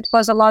 Because it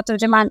was a lot of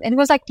demand. It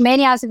was like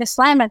many hours of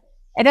assignment.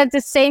 And at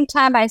the same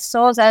time, I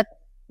saw that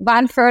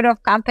 1/3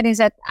 of companies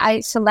that I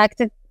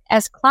selected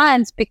as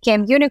clients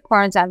became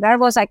unicorns. And that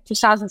was like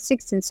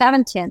 2016,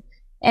 17.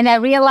 And I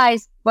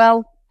realized,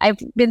 well, I've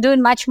been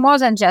doing much more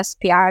than just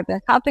PR. I've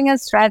been helping in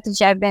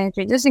strategy. I've been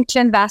introducing to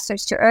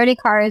investors, to early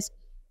cars.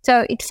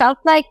 So it felt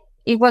like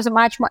it was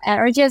much more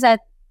energy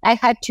that I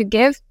had to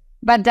give,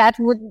 but that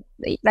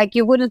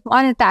you wouldn't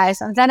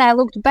monetize. And then I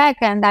looked back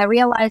and I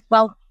realized,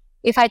 well,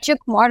 if I took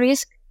more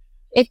risk,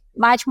 it's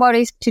much more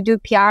risk to do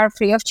PR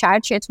free of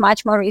charge. It's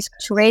much more risk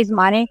to raise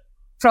money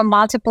from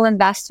multiple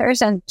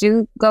investors and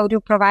go to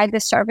provide the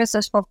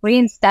services for free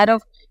instead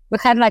of, we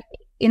had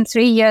in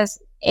 3 years,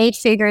 8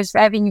 figures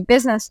revenue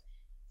business.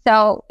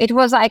 So it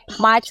was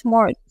much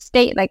more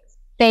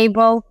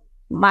stable,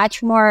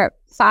 much more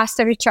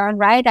faster return,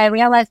 right? I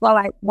realized, well,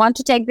 I want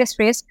to take this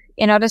risk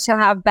in order to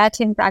have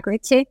better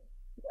integrity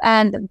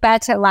and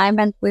better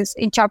alignment with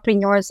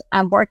entrepreneurs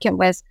I'm working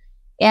with.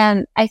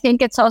 And I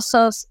think it's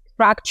also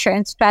structure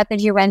and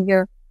strategy when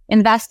you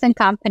invest in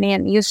company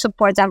and you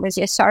support them with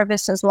your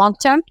services long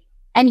term,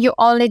 and you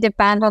only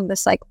depend on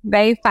this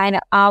very final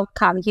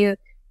outcome. You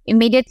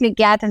immediately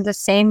get in the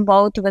same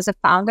boat with the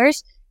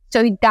founders.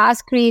 So it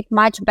does create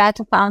much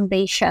better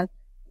foundation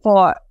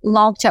for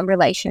long-term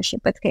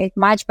relationship. It creates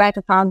much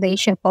better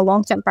foundation for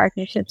long-term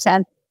partnerships.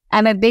 And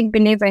I'm a big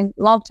believer in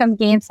long-term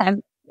gains.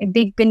 I'm a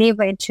big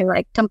believer into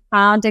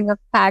compounding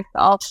effect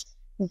of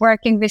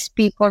working with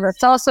people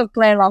that also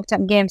play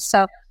long-term games.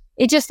 So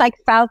it just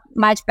felt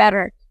much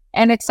better,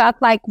 and it felt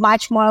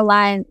much more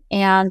aligned.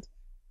 And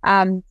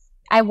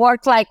I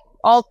worked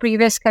all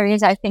previous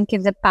careers. I think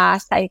in the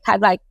past I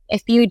had a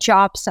few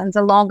jobs, and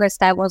the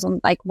longest I was on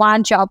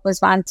one job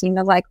was one team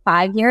of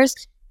 5 years.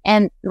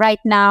 And right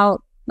now,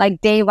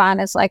 day one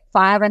is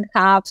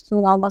 5.5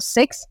 to almost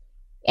 6,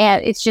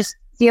 and it just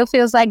still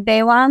feels like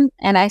day one.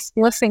 And I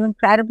still feel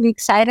incredibly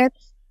excited.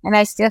 And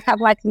I still have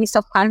list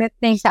of 100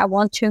 things I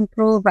want to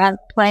improve, and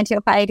plenty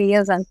of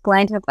ideas and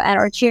plenty of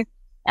energy,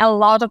 a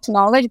lot of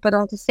knowledge, but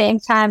at the same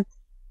time,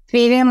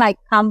 feeling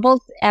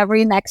humbled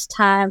every next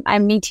time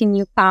I'm meeting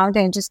new founder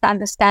and just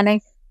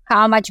understanding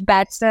how much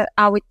better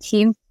our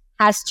team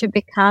has to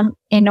become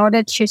in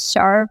order to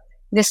serve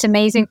this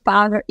amazing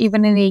founder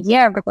even in a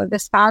year, because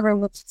this founder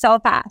moves so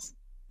fast,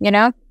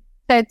 So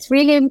it's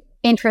really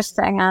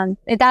interesting, and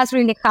it does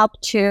really help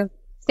to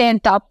stay on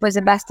top with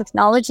the best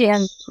technology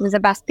and with the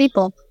best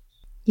people.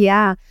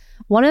 Yeah.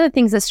 One of the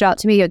things that stood out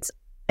to me,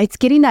 it's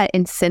getting that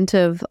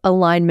incentive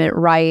alignment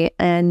right.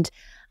 And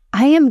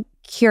I am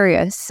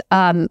curious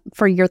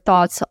for your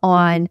thoughts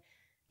on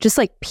just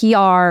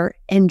PR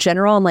in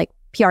general and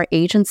PR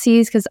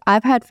agencies, because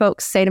I've had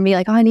folks say to me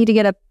I need to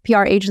get a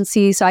PR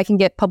agency so I can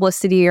get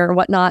publicity or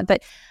whatnot.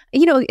 But,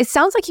 it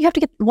sounds like you have to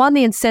get, one,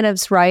 the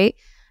incentives right.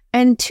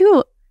 And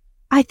two,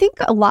 I think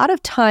a lot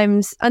of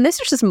times, and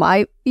this is just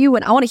my view,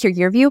 and I want to hear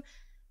your view,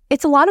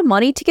 it's a lot of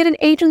money to get an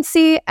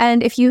agency.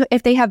 And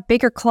if they have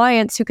bigger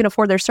clients who can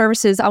afford their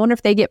services, I wonder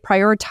if they get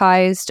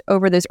prioritized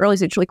over those early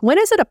stages. When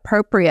is it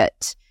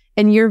appropriate,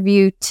 in your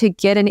view, to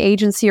get an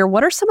agency, or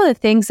what are some of the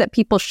things that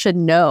people should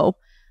know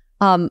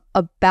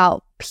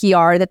about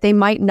PR that they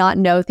might not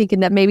know,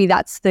 thinking that maybe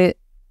that's the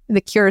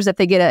cures if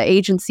they get an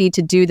agency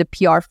to do the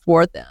PR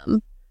for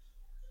them?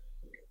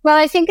 Well,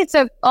 I think it's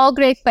all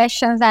great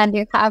questions, and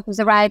you have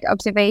the right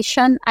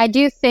observation. I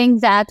do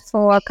think that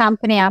for a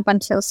company up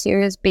until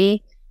Series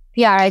B,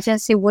 PR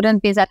agency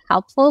wouldn't be that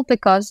helpful,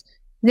 because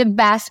the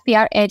best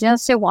PR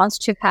agency wants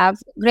to have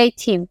great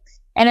team.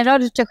 And in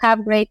order to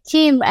have great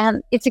team,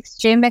 and it's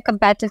extremely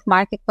competitive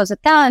market for the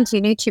talent,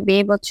 you need to be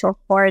able to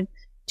afford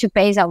to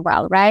pay them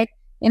well, right?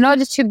 In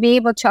order to be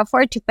able to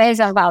afford to pay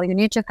them well, you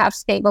need to have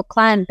stable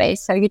client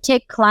base. So you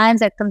take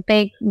clients that can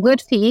pay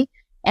good fee,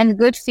 and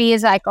good fee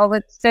is over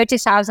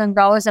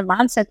 $30,000 a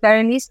month at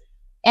very least.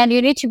 And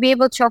you need to be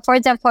able to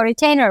afford them for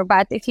retainer.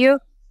 But if you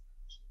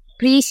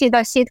pre-seed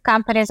or seed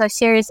companies or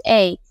Series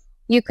A,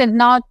 you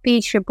cannot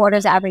pitch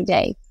reporters every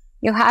day.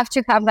 You have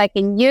to have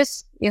a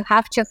news, you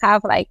have to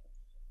have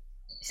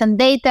some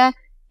data,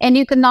 and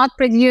you cannot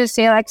produce,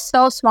 you're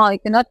so small, you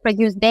cannot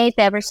produce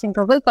data every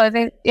single week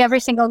or every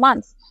single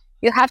month.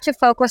 You have to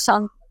focus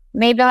on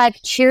maybe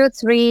 2,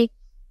 3,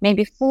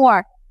 maybe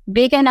 4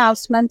 big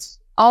announcements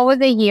over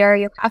the year.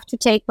 You have to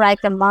take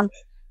a month.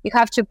 You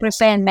have to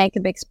prepare and make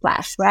a big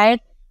splash, right?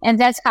 And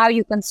that's how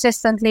you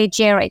consistently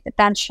generate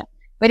attention.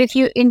 But if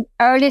you in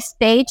early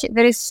stage,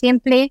 there is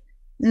simply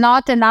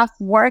not enough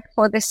work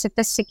for the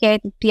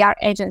sophisticated PR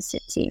agency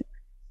team.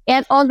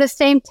 And at the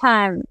same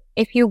time,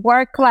 if you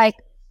work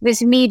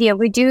with media,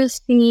 we do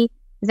see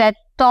that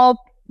top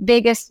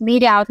biggest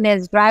media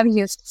outlets drive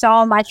you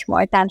so much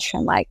more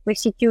attention. We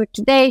see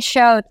Today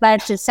show it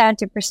led to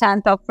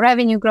 70% of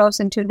revenue growth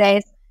in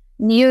today's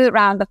new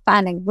round of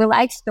funding. We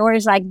like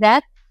stories like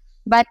that,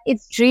 but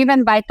it's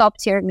driven by top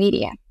tier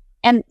media.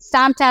 And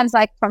sometimes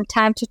from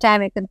time to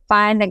time, you can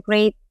find a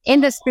great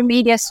industry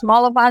media,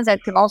 smaller ones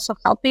that can also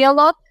help you a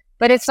lot,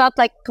 but it's not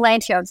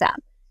plenty of them.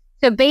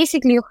 So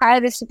basically you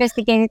hire the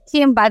sophisticated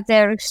team, but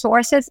their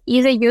resources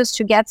either used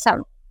to get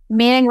some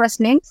meaningless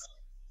links,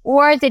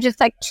 or they just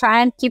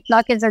try and keep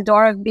knocking the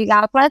door of big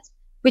outlets,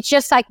 which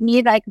just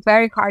need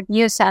very hard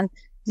news. And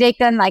they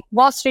can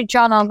Wall Street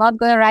Journal not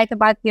going to write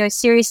about your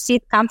Series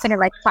C company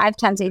 5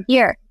 times a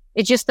year.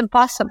 It's just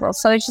impossible.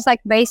 So it's just like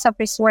waste of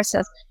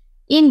resources.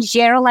 In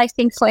general, I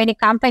think for any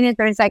company,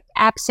 there is like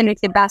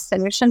absolutely best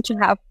solution to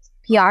have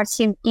PR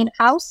team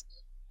in-house.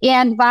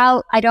 And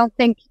while I don't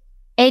think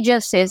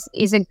agencies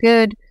is a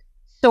good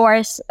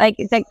source, like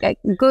it's like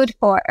good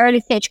for early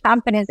stage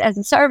companies as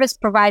a service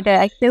provider,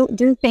 I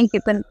do think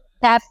you can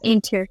tap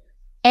into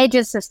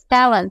agencies'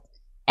 talent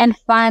and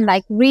find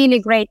like really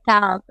great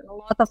talent, a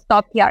lot of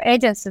top PR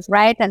agencies,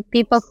 right? And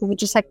people who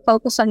just like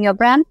focus on your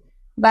brand.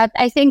 But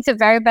I think the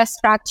very best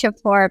structure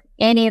for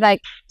any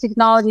like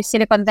technology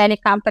Silicon Valley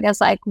companies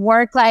like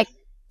work like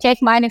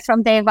take money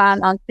from day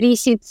one on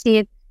pre-seed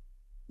seed,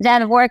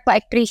 then work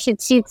like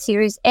pre-seed seed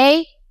Series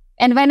A.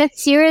 And when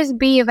it's Series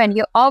B, when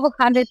you're over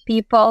 100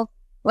 people,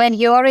 when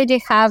you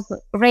already have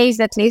raised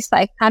at least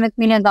like $100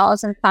 million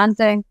in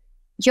funding,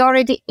 you're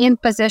already in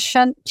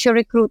position to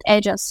recruit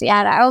agency.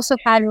 And I also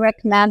highly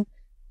recommend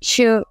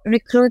to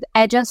recruit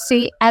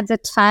agency at the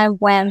time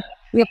when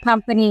your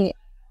company,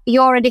 you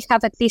already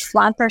have at least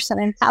one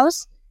person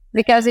in-house.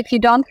 Because if you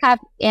don't have,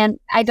 and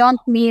I don't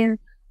mean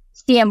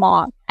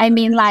CMO, I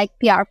mean like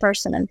PR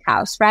person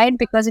in-house, right?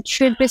 Because it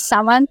should be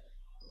someone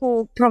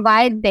who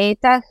provide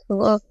data,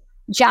 who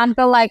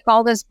juggle like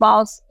all these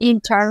balls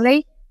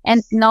internally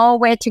and know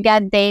where to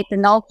get data,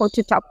 know who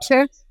to talk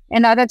to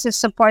in order to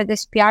support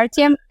this PR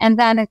team, and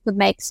then it would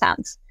make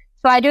sense.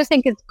 So I do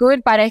think it's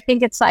good, but I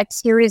think it's like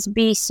Series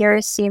B,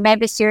 Series C,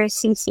 maybe Series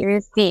C,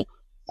 Series D.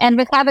 And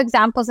we have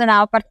examples in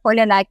our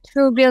portfolio like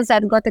TrueBills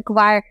that got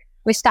acquired.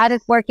 We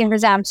started working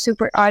with them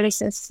super early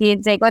since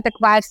seed. They got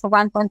acquired for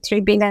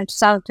 1.3 billion in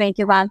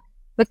 2021.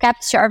 We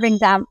kept serving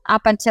them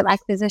up until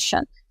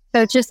acquisition.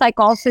 So it just like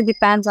also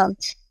depends on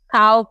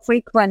how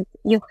frequent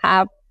you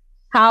have,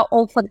 how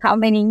often, how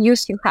many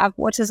news you have,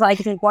 what is like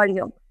the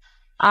volume.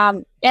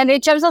 And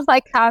in terms of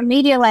like how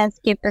media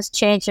landscape is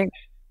changing,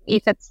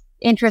 if it's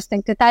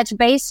interesting to touch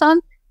base on,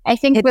 I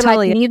think we're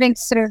like living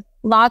through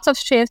lots of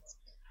shifts.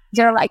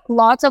 There are like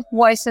lots of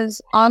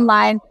voices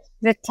online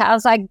that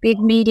tells like big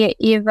media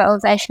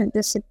evils, they should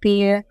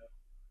disappear.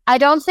 I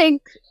don't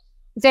think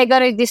they're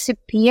going to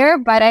disappear,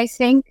 but I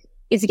think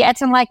it's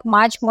getting like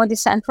much more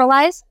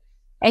decentralized.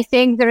 I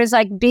think there is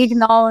like big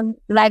known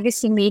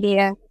legacy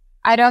media.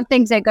 I don't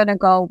think they're going to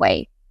go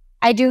away.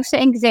 I do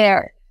think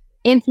their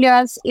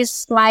influence is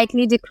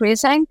slightly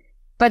decreasing,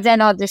 but they're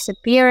not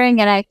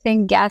disappearing. And I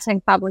think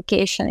getting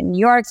publication in New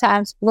York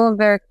Times,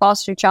 Bloomberg, Wall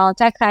Street Journal,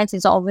 TechCrunch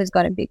is always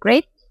going to be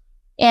great.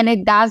 And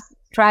it does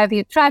drive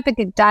you traffic.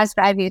 It does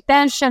drive you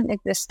attention.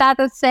 It's the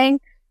status thing.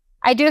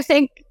 I do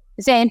think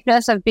the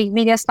influence of big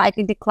media is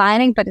slightly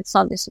declining, but it's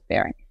not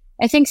disappearing.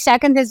 I think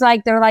second is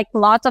like there are like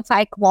lots of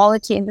high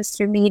quality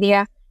industry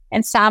media,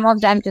 and some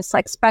of them just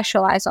like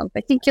specialize on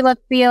particular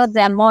fields.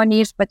 They're more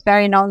niche, but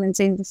very known in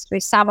the industry.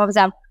 Some of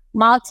them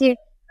multi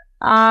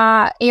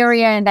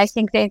area, and I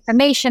think the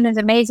information is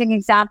an amazing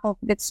example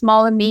that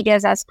smaller media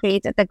has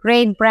created a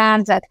great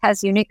brand that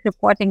has unique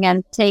reporting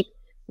and take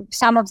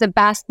some of the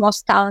best,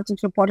 most talented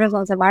reporters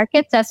on the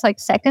market. That's like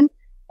second.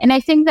 And I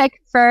think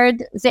like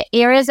third, the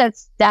areas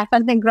that's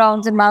definitely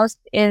grown the most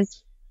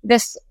is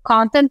this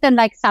content and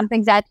like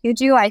something that you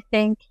do. I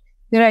think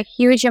there are a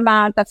huge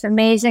amount of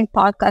amazing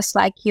podcasts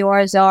like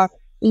yours or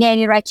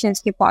Lenny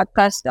Rachinsky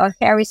podcast or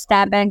Harry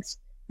Stabbings.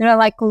 There are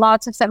like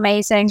lots of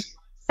amazing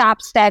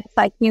Substacks,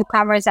 like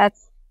newcomers.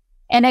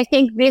 And I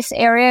think this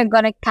area is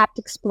going to keep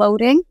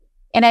exploding.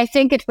 And I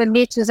think it will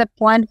lead to the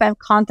point when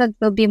content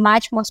will be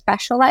much more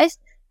specialized.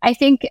 I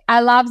think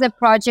I love the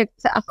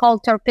project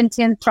called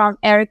Turpentine from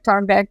Eric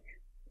Thornberg.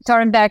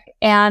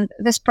 And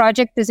this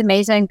project is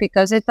amazing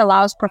because it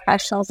allows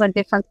professionals in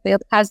different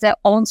fields has their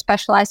own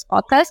specialized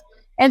podcast.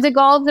 And the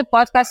goal of the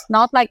podcast,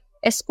 not like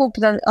a scoop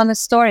on a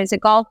story, the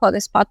goal for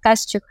this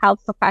podcast to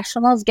help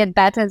professionals get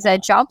better at their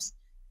jobs.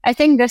 I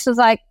think this is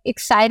like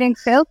exciting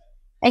field.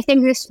 I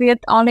think this field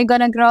only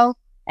going to grow.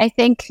 I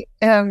think,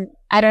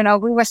 I don't know,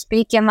 we were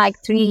speaking like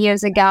 3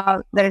 years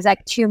ago, there's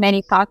like too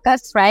many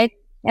podcasts, right?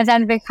 And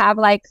then we have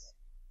like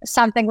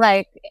something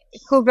like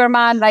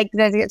Huberman, like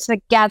it's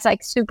like gets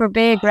like super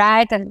big,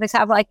 right? And we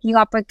have like new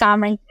up and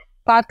coming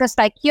podcasts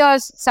like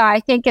yours. So I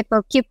think it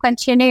will keep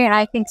continuing. And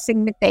I think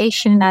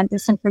segmentation and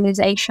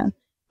decentralization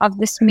of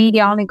this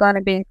media only going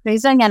to be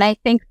increasing. And I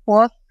think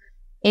fourth,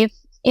 if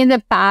in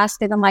the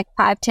past, even like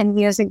 5-10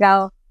 years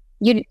ago,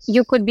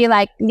 you could be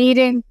like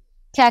leading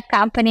tech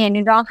company and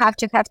you don't have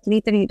to have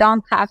Twitter, you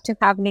don't have to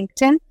have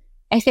LinkedIn.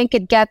 I think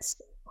it gets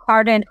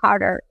harder and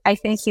harder. I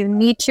think you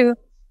need to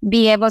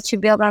be able to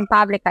build on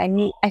public. I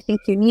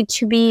think you need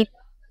to be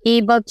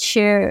able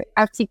to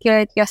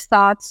articulate your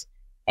thoughts.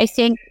 I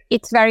think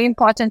it's very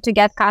important to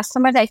get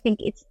customers. I think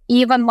it's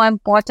even more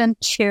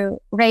important to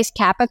raise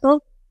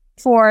capital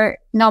for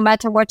no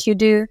matter what you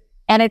do.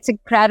 And it's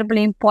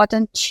incredibly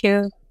important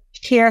to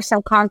share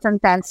some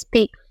content and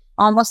speak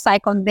almost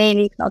like on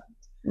daily, not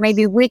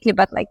maybe weekly,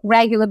 but like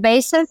regular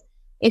basis.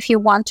 If you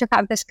want to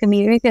have this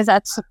community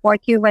that support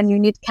you when you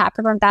need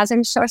capital and other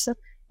resources.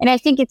 And I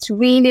think it's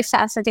really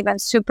sensitive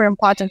and super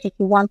important if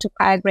you want to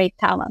hire great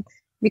talent,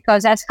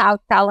 because that's how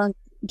talent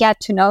get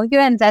to know you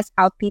and that's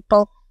how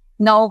people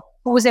know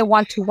who they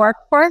want to work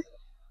for.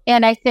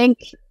 And I think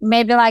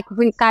maybe like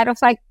we kind of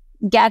like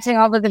getting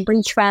over the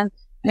bridge when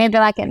maybe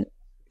like in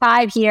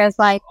 5 years,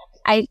 like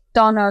I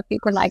don't know if you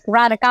could like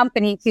run a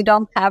company if you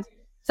don't have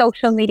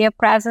social media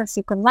presence.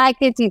 You can like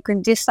it, you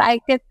can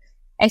dislike it.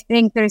 I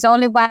think there's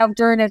only way of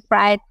doing it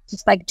right,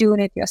 just like doing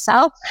it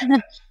yourself.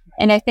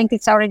 And I think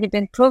it's already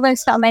been proven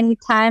so many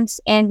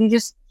times. And you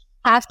just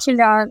have to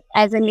learn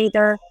as a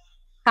leader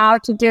how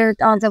to do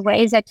it on the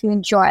ways that you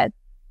enjoy it,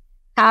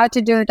 how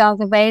to do it on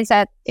the ways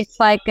that it's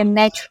like a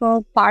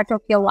natural part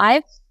of your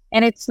life.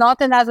 And it's not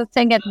another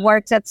thing that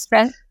works at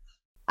strength.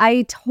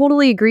 I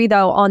totally agree,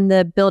 though, on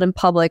the build in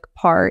public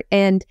part.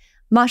 And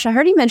Masha, I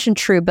heard you mention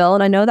Truebill,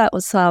 and I know that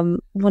was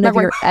one of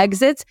your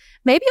exits.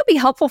 Maybe it'll be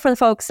helpful for the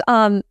folks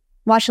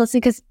watching,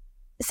 listening, because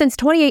since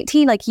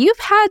 2018, like you've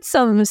had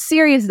some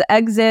serious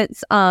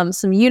exits,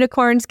 some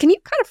unicorns. Can you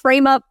kind of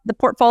frame up the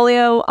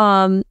portfolio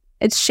and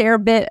share a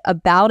bit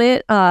about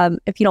it,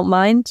 if you don't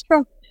mind?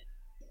 Sure.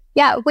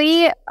 Yeah,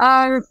 we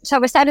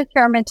started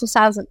firm in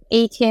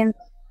 2018,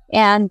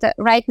 and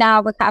right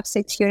now we have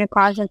 6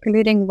 unicorns,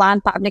 including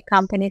 1 public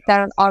company,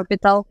 Terran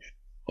Orbital.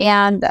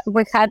 And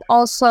we had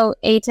also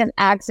 18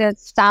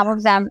 exits. Some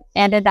of them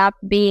ended up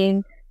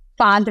being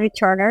fund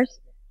returners.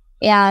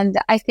 And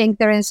I think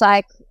there is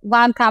like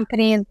 1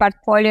 company in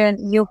portfolio and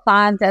new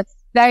fund that's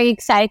very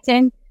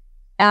exciting.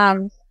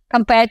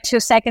 Compared to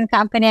second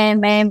company I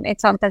named,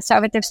 it's on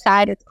conservative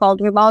side. It's called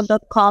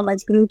Remote.com.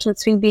 It grew to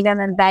 $3 billion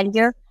in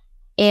value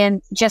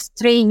in just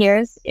 3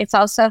 years. It's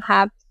also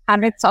have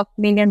hundreds of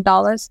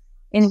 $millions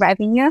in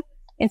revenue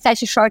in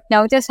such a short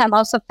notice. I'm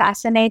also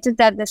fascinated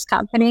that this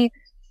company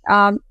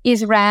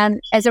is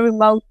ran as a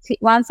remote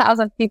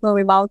 1,000 people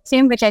remote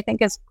team, which I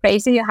think is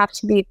crazy. You have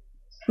to be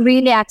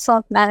really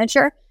excellent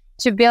manager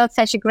to build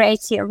such a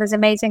great team with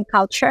amazing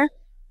culture.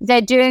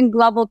 They're doing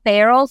global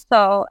payroll,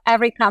 so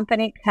every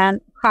company can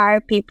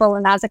hire people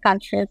in other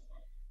countries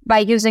by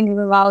using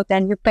remote,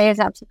 and you pay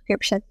them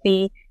subscription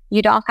fee.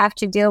 You don't have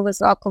to deal with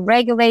local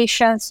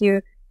regulations.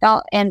 You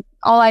don't, and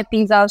all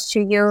IP goes to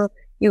you.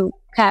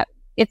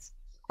 It's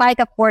quite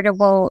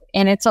affordable,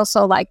 and it's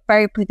also like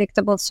very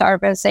predictable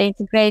service. They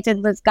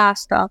integrated with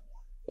Gusto,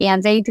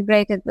 and they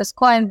integrated with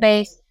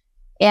Coinbase,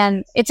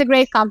 and it's a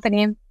great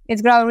company.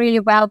 It's growing really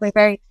well. We're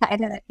very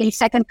excited. The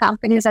second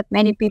company that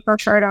many people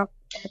heard of,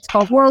 it's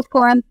called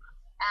WorldCoin,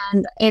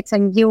 and it's a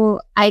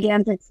new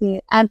identity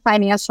and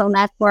financial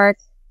network.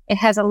 It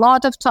has a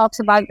lot of talks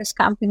about this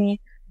company,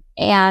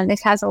 and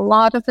it has a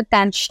lot of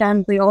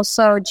attention. We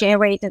also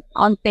generated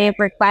on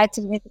paper quite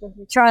significant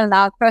return on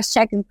our first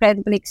check.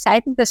 Incredibly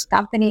excited. This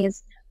company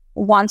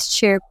wants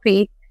to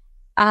create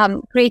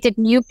a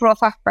new proof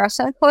of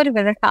personhood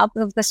with the help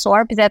of the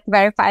SORP that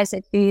verifies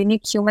that you're a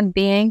unique human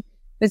being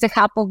with the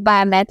help of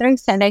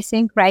biometrics. And I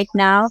think right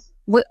now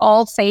we're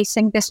all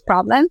facing this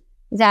problem,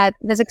 that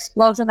this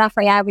explosion of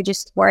AI, we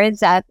just worried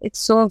that it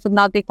soon would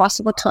not be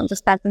possible to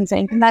understand in the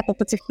internet if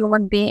it's a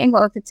human being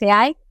or if it's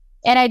AI.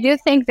 And I do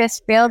think this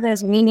field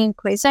is really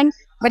increasing,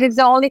 but it's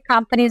the only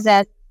companies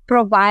that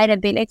provide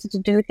ability to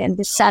do it in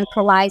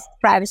decentralized,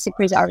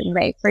 privacy-preserving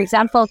way. For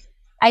example,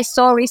 I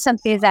saw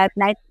recently that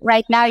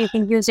right now you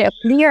can use your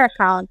Clear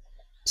account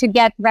to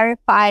get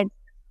verified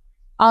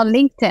on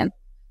LinkedIn.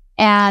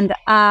 And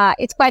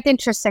it's quite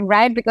interesting,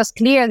 right? Because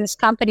Clear, this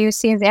company you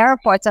see in the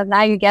airports, and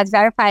now you get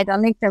verified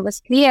on LinkedIn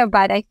with Clear.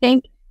 But I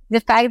think the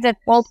fact that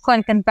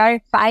WorldCoin can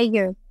verify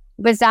you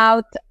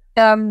without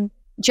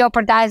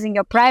jeopardizing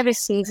your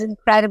privacy is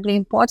incredibly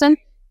important.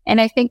 And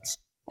I think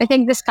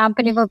this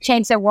company will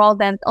change the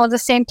world. And at the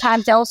same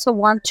time, they also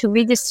want to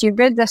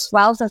redistribute this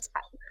wealth that's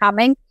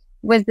coming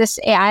with this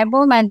AI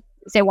boom, and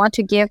they want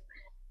to give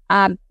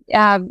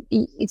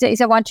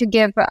they want to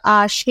give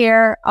a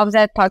share of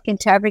that token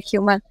to every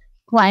human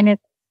planet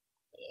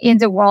in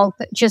the world,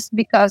 just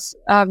because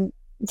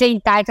they're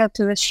entitled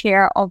to a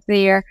share of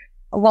their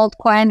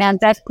WorldCoin, and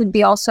that could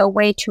be also a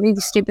way to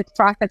redistribute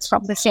profits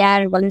from the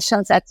AI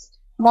revolutions that's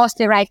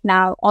mostly right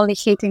now only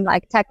hitting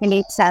like tech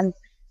elites, and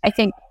I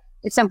think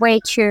it's a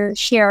way to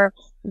share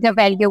the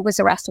value with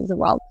the rest of the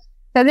world.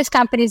 So this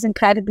company is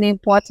incredibly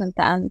important,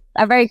 and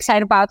I'm very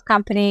excited about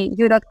company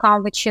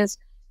U.com, which is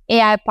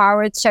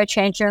AI-powered search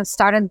engine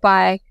started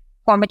by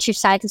former chief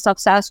scientist of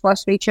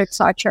Salesforce, Richard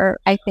Socher.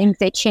 I think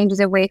they changed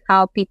the way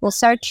how people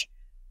search.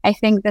 I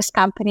think this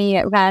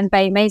company ran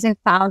by amazing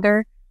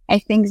founder. I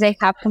think they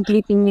have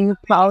completely new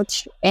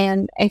approach,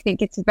 and I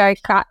think it's a very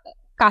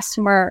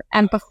customer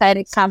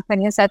empathetic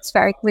company that's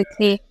very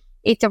quickly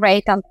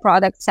iterate on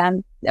products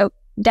and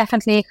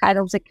definitely ahead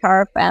of the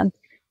curve. And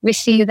we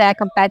see their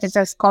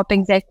competitors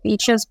copying their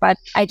features, but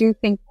I do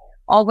think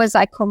always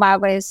like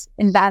whomever is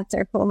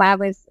inventor,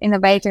 whomever is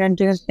innovator and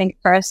doing things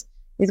first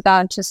is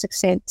going to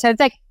succeed. So it's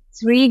like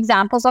 3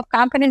 examples of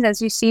companies.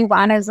 As you see,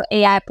 one is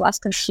AI plus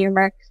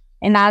consumer,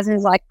 another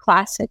is like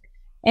classic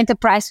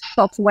enterprise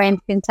software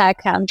and fintech,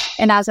 and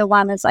another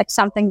one is like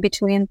something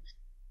between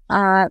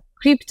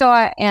crypto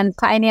and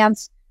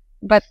finance.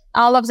 But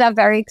all of them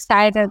very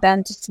excited,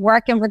 and just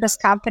working with this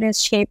company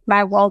has shaped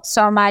my world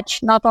so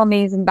much, not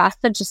only as an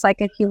investor, just like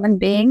a human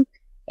being.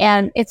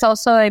 And it's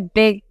also a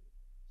big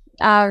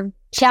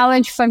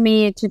challenge for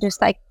me to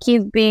just like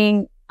keep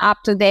being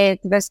up to date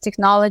with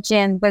technology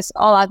and with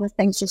all other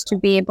things, just to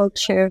be able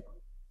to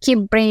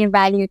keep bringing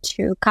value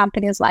to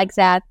companies like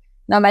that,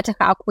 no matter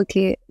how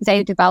quickly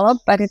they develop.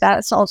 But it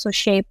does also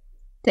shape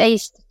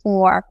taste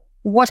for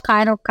what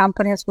kind of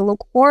companies we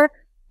look for.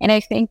 And I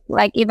think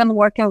like even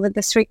working with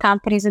the 3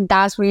 companies, it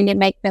does really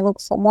make me look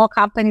for more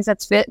companies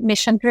that's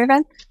mission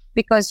driven,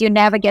 because you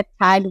never get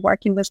tired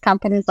working with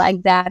companies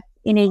like that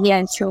in a year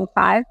and 2 or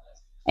 5.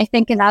 I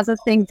think another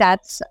thing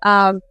that's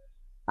taught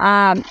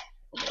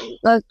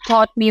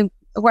me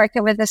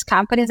working with these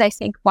companies, I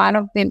think one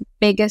of the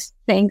biggest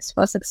things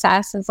for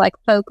success is like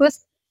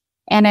focus.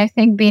 And I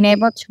think being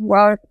able to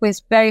work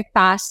with very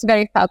fast,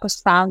 very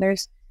focused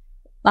founders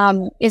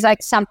is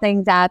like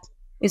something that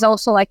is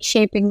also like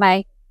shaping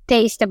my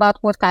taste about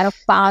what kind of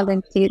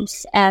founding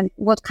teams and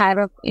what kind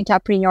of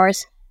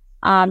entrepreneurs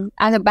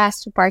are the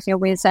best to partner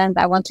with, and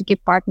I want to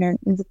keep partnering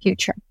in the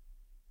future.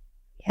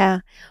 Yeah.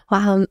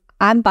 Wow.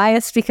 I'm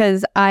biased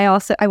because I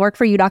work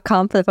for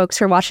you.com for the folks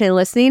who are watching and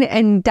listening,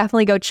 and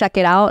definitely go check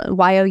it out.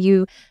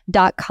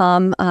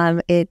 you.com.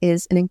 It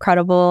is an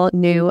incredible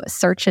new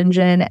search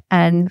engine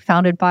and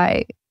founded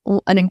by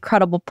an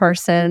incredible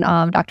person,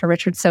 Dr.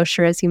 Richard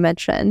Socher, as you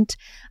mentioned.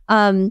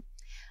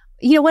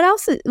 What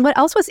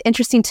else was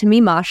interesting to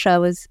me,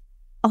 Masha, was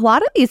a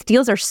lot of these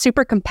deals are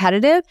super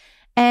competitive.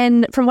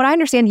 And from what I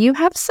understand, you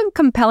have some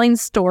compelling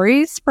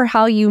stories for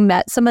how you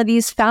met some of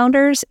these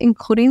founders,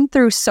 including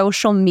through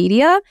social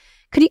media.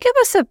 Could you give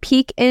us a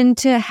peek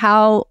into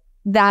how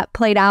that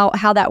played out,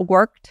 how that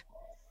worked?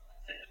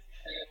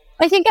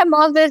 I think I'm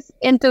always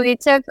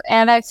intuitive,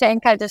 and I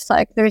think I just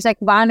like, there's like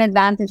one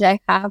advantage I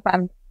have.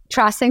 I'm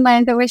trusting my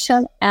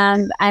intuition,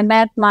 and I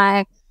met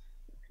my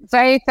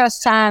very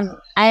first time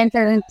I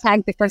entered in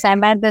tech because I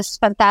met this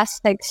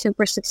fantastic,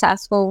 super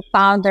successful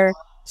founder,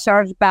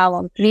 Serge Bell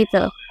on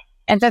Twitter.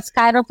 And that's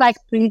kind of like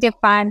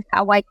redefined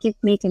how I keep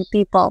meeting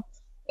people.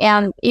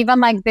 And even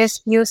like this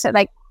news,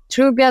 like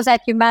Trubios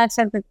that you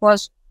mentioned, it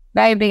was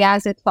very big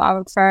asset for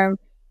our firm.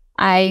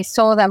 I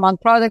saw them on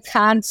Product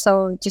Hunt,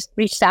 so just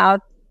reached out.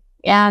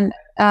 And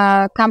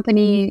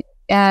company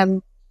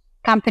remote.com,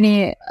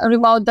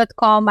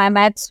 I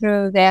met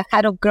through the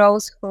head of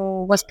growth,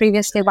 who was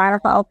previously one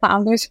of our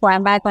founders, who I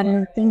met on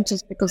LinkedIn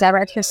just because I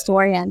read her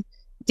story and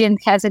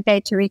didn't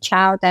hesitate to reach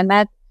out. I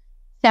met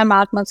Sam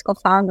Altman's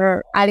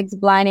co-founder, Alex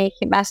Blaney.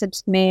 He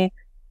messaged me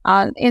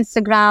on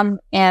Instagram,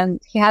 and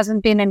he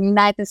hasn't been in the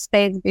United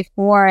States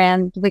before,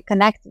 and we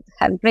connected,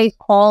 had a great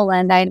call,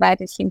 and I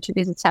invited him to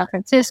visit San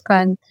Francisco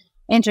and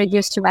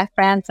introduced to my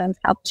friends and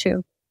helped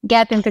to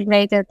get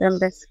integrated in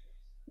this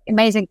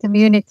amazing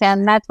community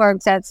and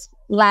network that's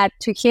led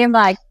to him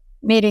like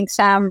meeting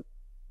Sam,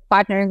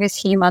 partnering with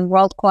him on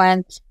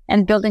WorldCoin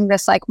and building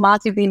this like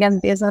multi-billion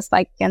business,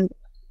 like, and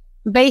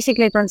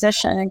basically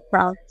transitioning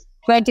from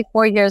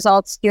 24 years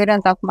old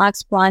student of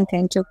Max Planck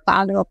into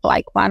founder of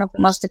like one of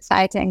the most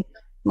exciting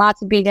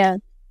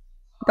multi-billion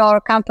dollar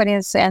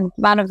companies and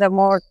one of the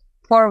more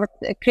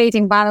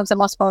creating one of the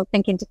most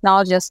forward-thinking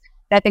technologies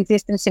that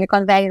exist in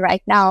Silicon Valley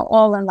right now,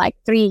 all in like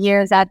 3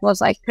 years. That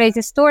was like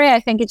crazy story. I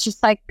think it's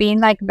just like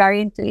being like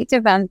very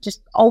intuitive and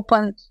just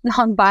open,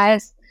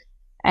 non-biased.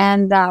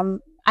 And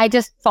I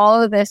just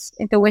follow this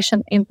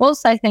intuition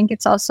impulse. I think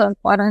it's also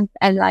important,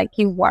 and like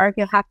you work,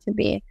 you have to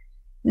be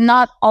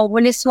not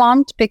overly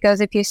swamped, because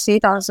if you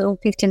sit on Zoom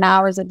 15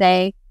 hours a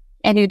day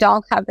and you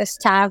don't have this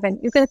time, and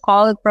you can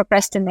call it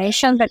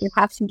procrastination, but you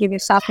have to give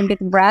yourself a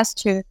bit of rest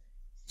to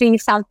see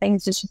some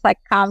things just like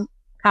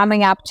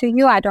coming up to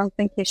you. I don't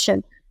think you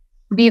should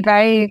be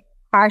very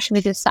harsh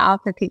with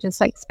yourself if you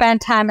just like spend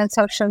time on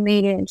social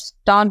media and just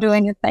don't do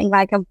anything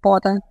like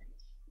important.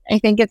 I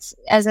think it's,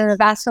 as an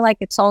investor, like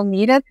it's all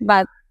needed,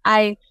 but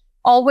I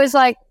always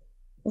like,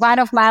 one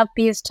of my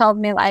LPs told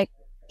me like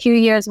a few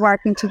years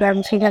working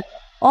together, she said,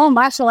 "Oh,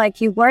 Masha,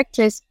 like you work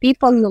with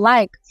people you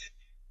like.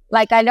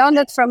 Like I learned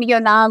it from you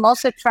now. I'm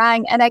also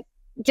trying." And I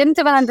didn't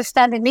even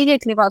understand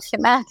immediately what he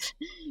meant.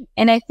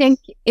 And I think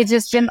it's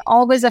just been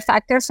always a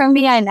factor for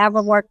me. I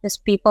never work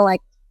with people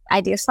like I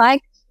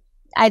dislike.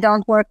 I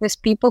don't work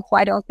with people who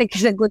I don't think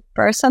is a good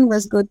person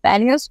with good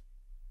values.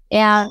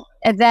 And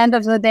at the end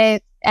of the day,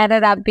 it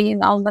ended up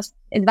being almost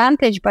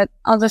advantage. But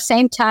at the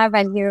same time,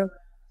 when you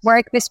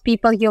work with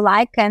people you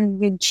like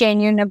and you're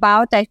genuine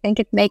about, I think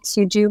it makes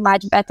you do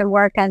much better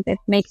work, and it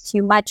makes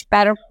you much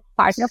better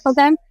partner for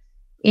them.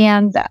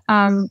 And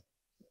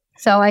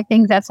so I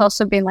think that's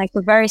also been like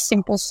a very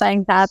simple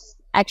thing that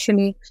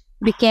actually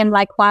became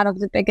like one of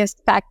the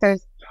biggest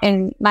factors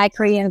in my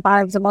career and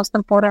one of the most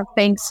important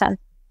things, and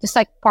just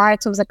like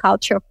parts of the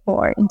culture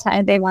for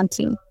entire Day One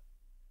team.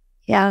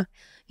 Yeah.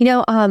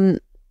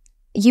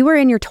 You were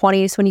in your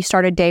 20s when you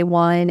started Day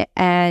One,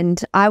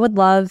 and I would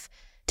love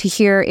to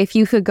hear if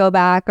you could go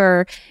back,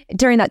 or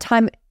during that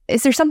time,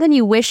 is there something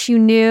you wish you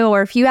knew,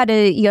 or if you had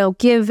to,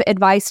 give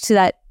advice to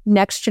that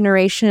next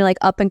generation, like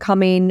up and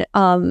coming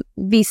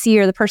VC,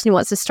 or the person who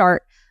wants to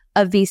start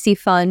a VC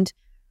fund,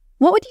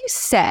 what would you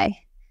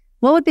say?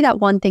 What would be that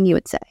one thing you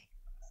would say?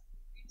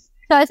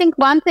 So I think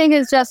one thing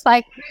is just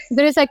like,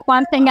 there is like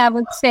one thing I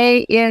would say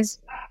is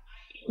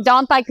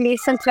don't like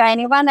listen to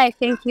anyone. I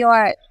think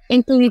your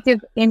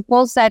intuitive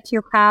impulse that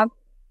you have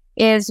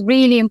is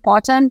really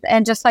important,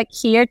 and just like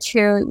hear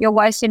to your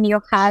voice in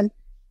your head.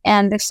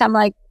 And if some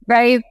like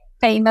very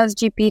famous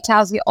GP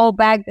tells you, oh,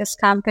 back this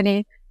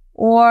company,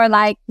 or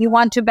like you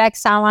want to back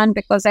someone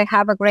because they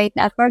have a great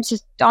network,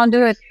 just don't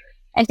do it.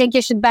 I think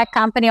you should back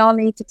company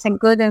only if it's a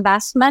good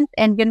investment,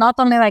 and you not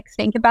only like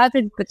think about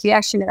it, but you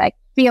actually like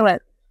feel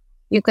it.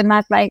 You could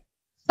not like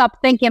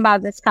stop thinking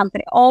about this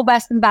company. All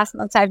best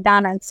investments I've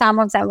done, and some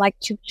of them like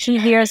took 2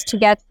 years to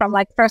get from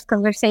like first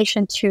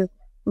conversation to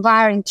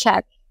wiring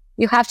check.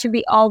 You have to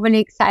be overly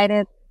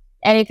excited.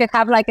 And if you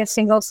have like a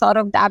single thought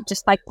of that,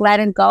 just like let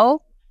it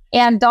go.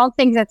 And don't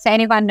think that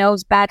anyone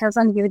knows better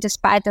than you,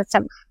 despite that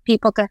some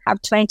people can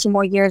have 20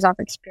 more years of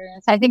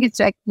experience. I think it's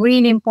like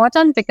really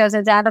important, because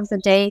at the end of the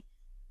day,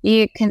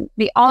 you can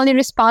be only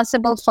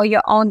responsible for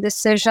your own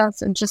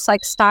decisions, and just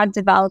like start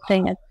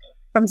developing it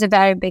from the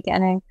very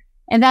beginning.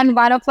 And then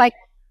one of like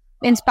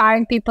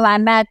inspiring people I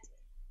met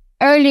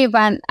early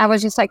when I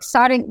was just like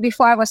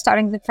before I was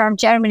starting the firm,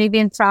 Jeremy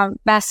Levin from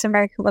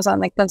Bessemer, who was on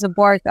the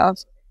board of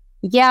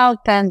Yelp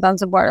and on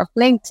the board of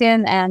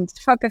LinkedIn and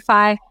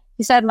Shopify.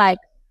 He said like,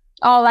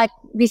 oh, like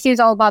this is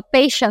all about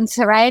patience,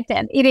 right?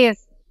 And it is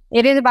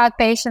about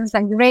patience.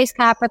 When you raise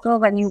capital,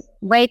 when you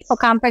wait for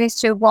companies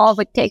to evolve,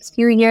 it takes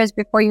few years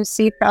before you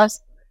see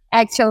first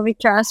actual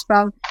returns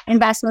from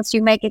investments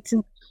you make. It's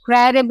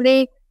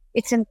incredibly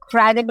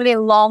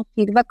long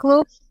feedback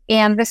loop.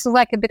 And this is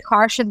like a bit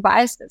harsh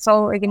advice. It's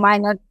already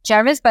mine, not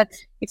Jeremy's. But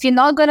if you're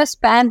not going to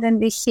spend in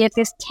this at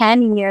least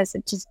 10 years,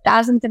 it just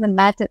doesn't even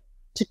matter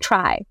to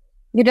try.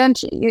 You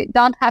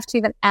don't have to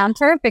even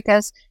enter,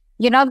 because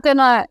you're not going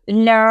to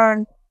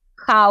learn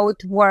how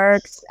it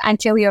works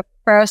until your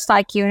first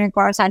like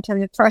unicorns, until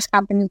your first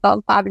company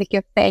go public,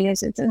 your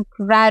failures. It's an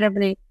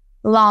incredibly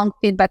long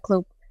feedback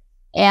loop.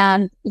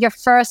 And your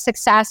first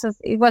successes,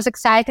 it was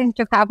exciting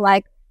to have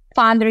like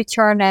fund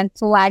return and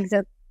full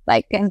exit,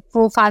 like in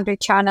full fund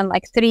return in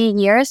like 3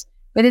 years.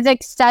 But it's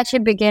like such a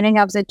beginning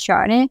of the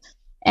journey.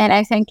 And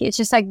I think it's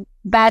just like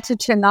better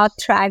to not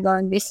try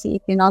going VC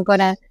if you're not going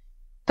to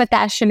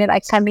potentially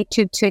like commit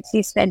to at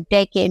least a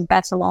decade,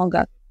 better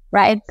longer,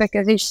 right?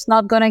 Because you're just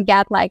not going to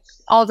get like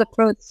all the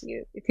fruits.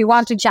 If you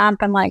want to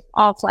jump and like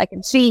off like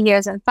in 3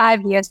 years and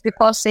 5 years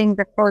before seeing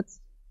the fruits,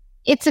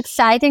 it's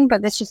exciting,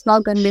 but it's just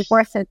not going to be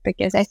worth it,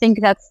 because I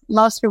think that's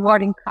most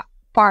rewarding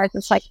part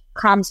is like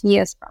comes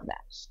years from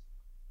that.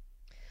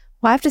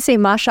 Well, I have to say,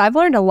 Masha, I've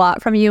learned a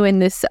lot from you in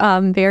this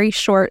very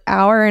short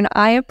hour, and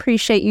I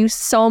appreciate you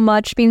so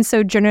much being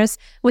so generous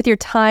with your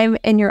time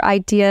and your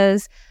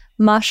ideas.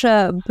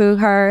 Masha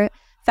Bucher,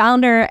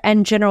 founder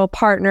and general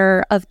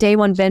partner of Day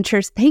One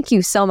Ventures, thank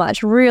you so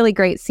much. Really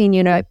great seeing you,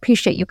 and I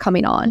appreciate you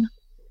coming on.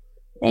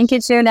 Thank you,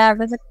 Juna. It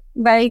was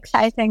very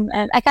exciting,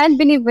 and I can't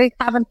believe we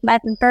haven't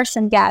met in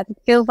person yet. It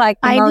feels like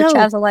we know each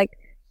other like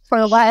for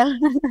a while.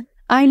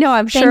 I know.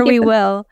 I'm sure we will.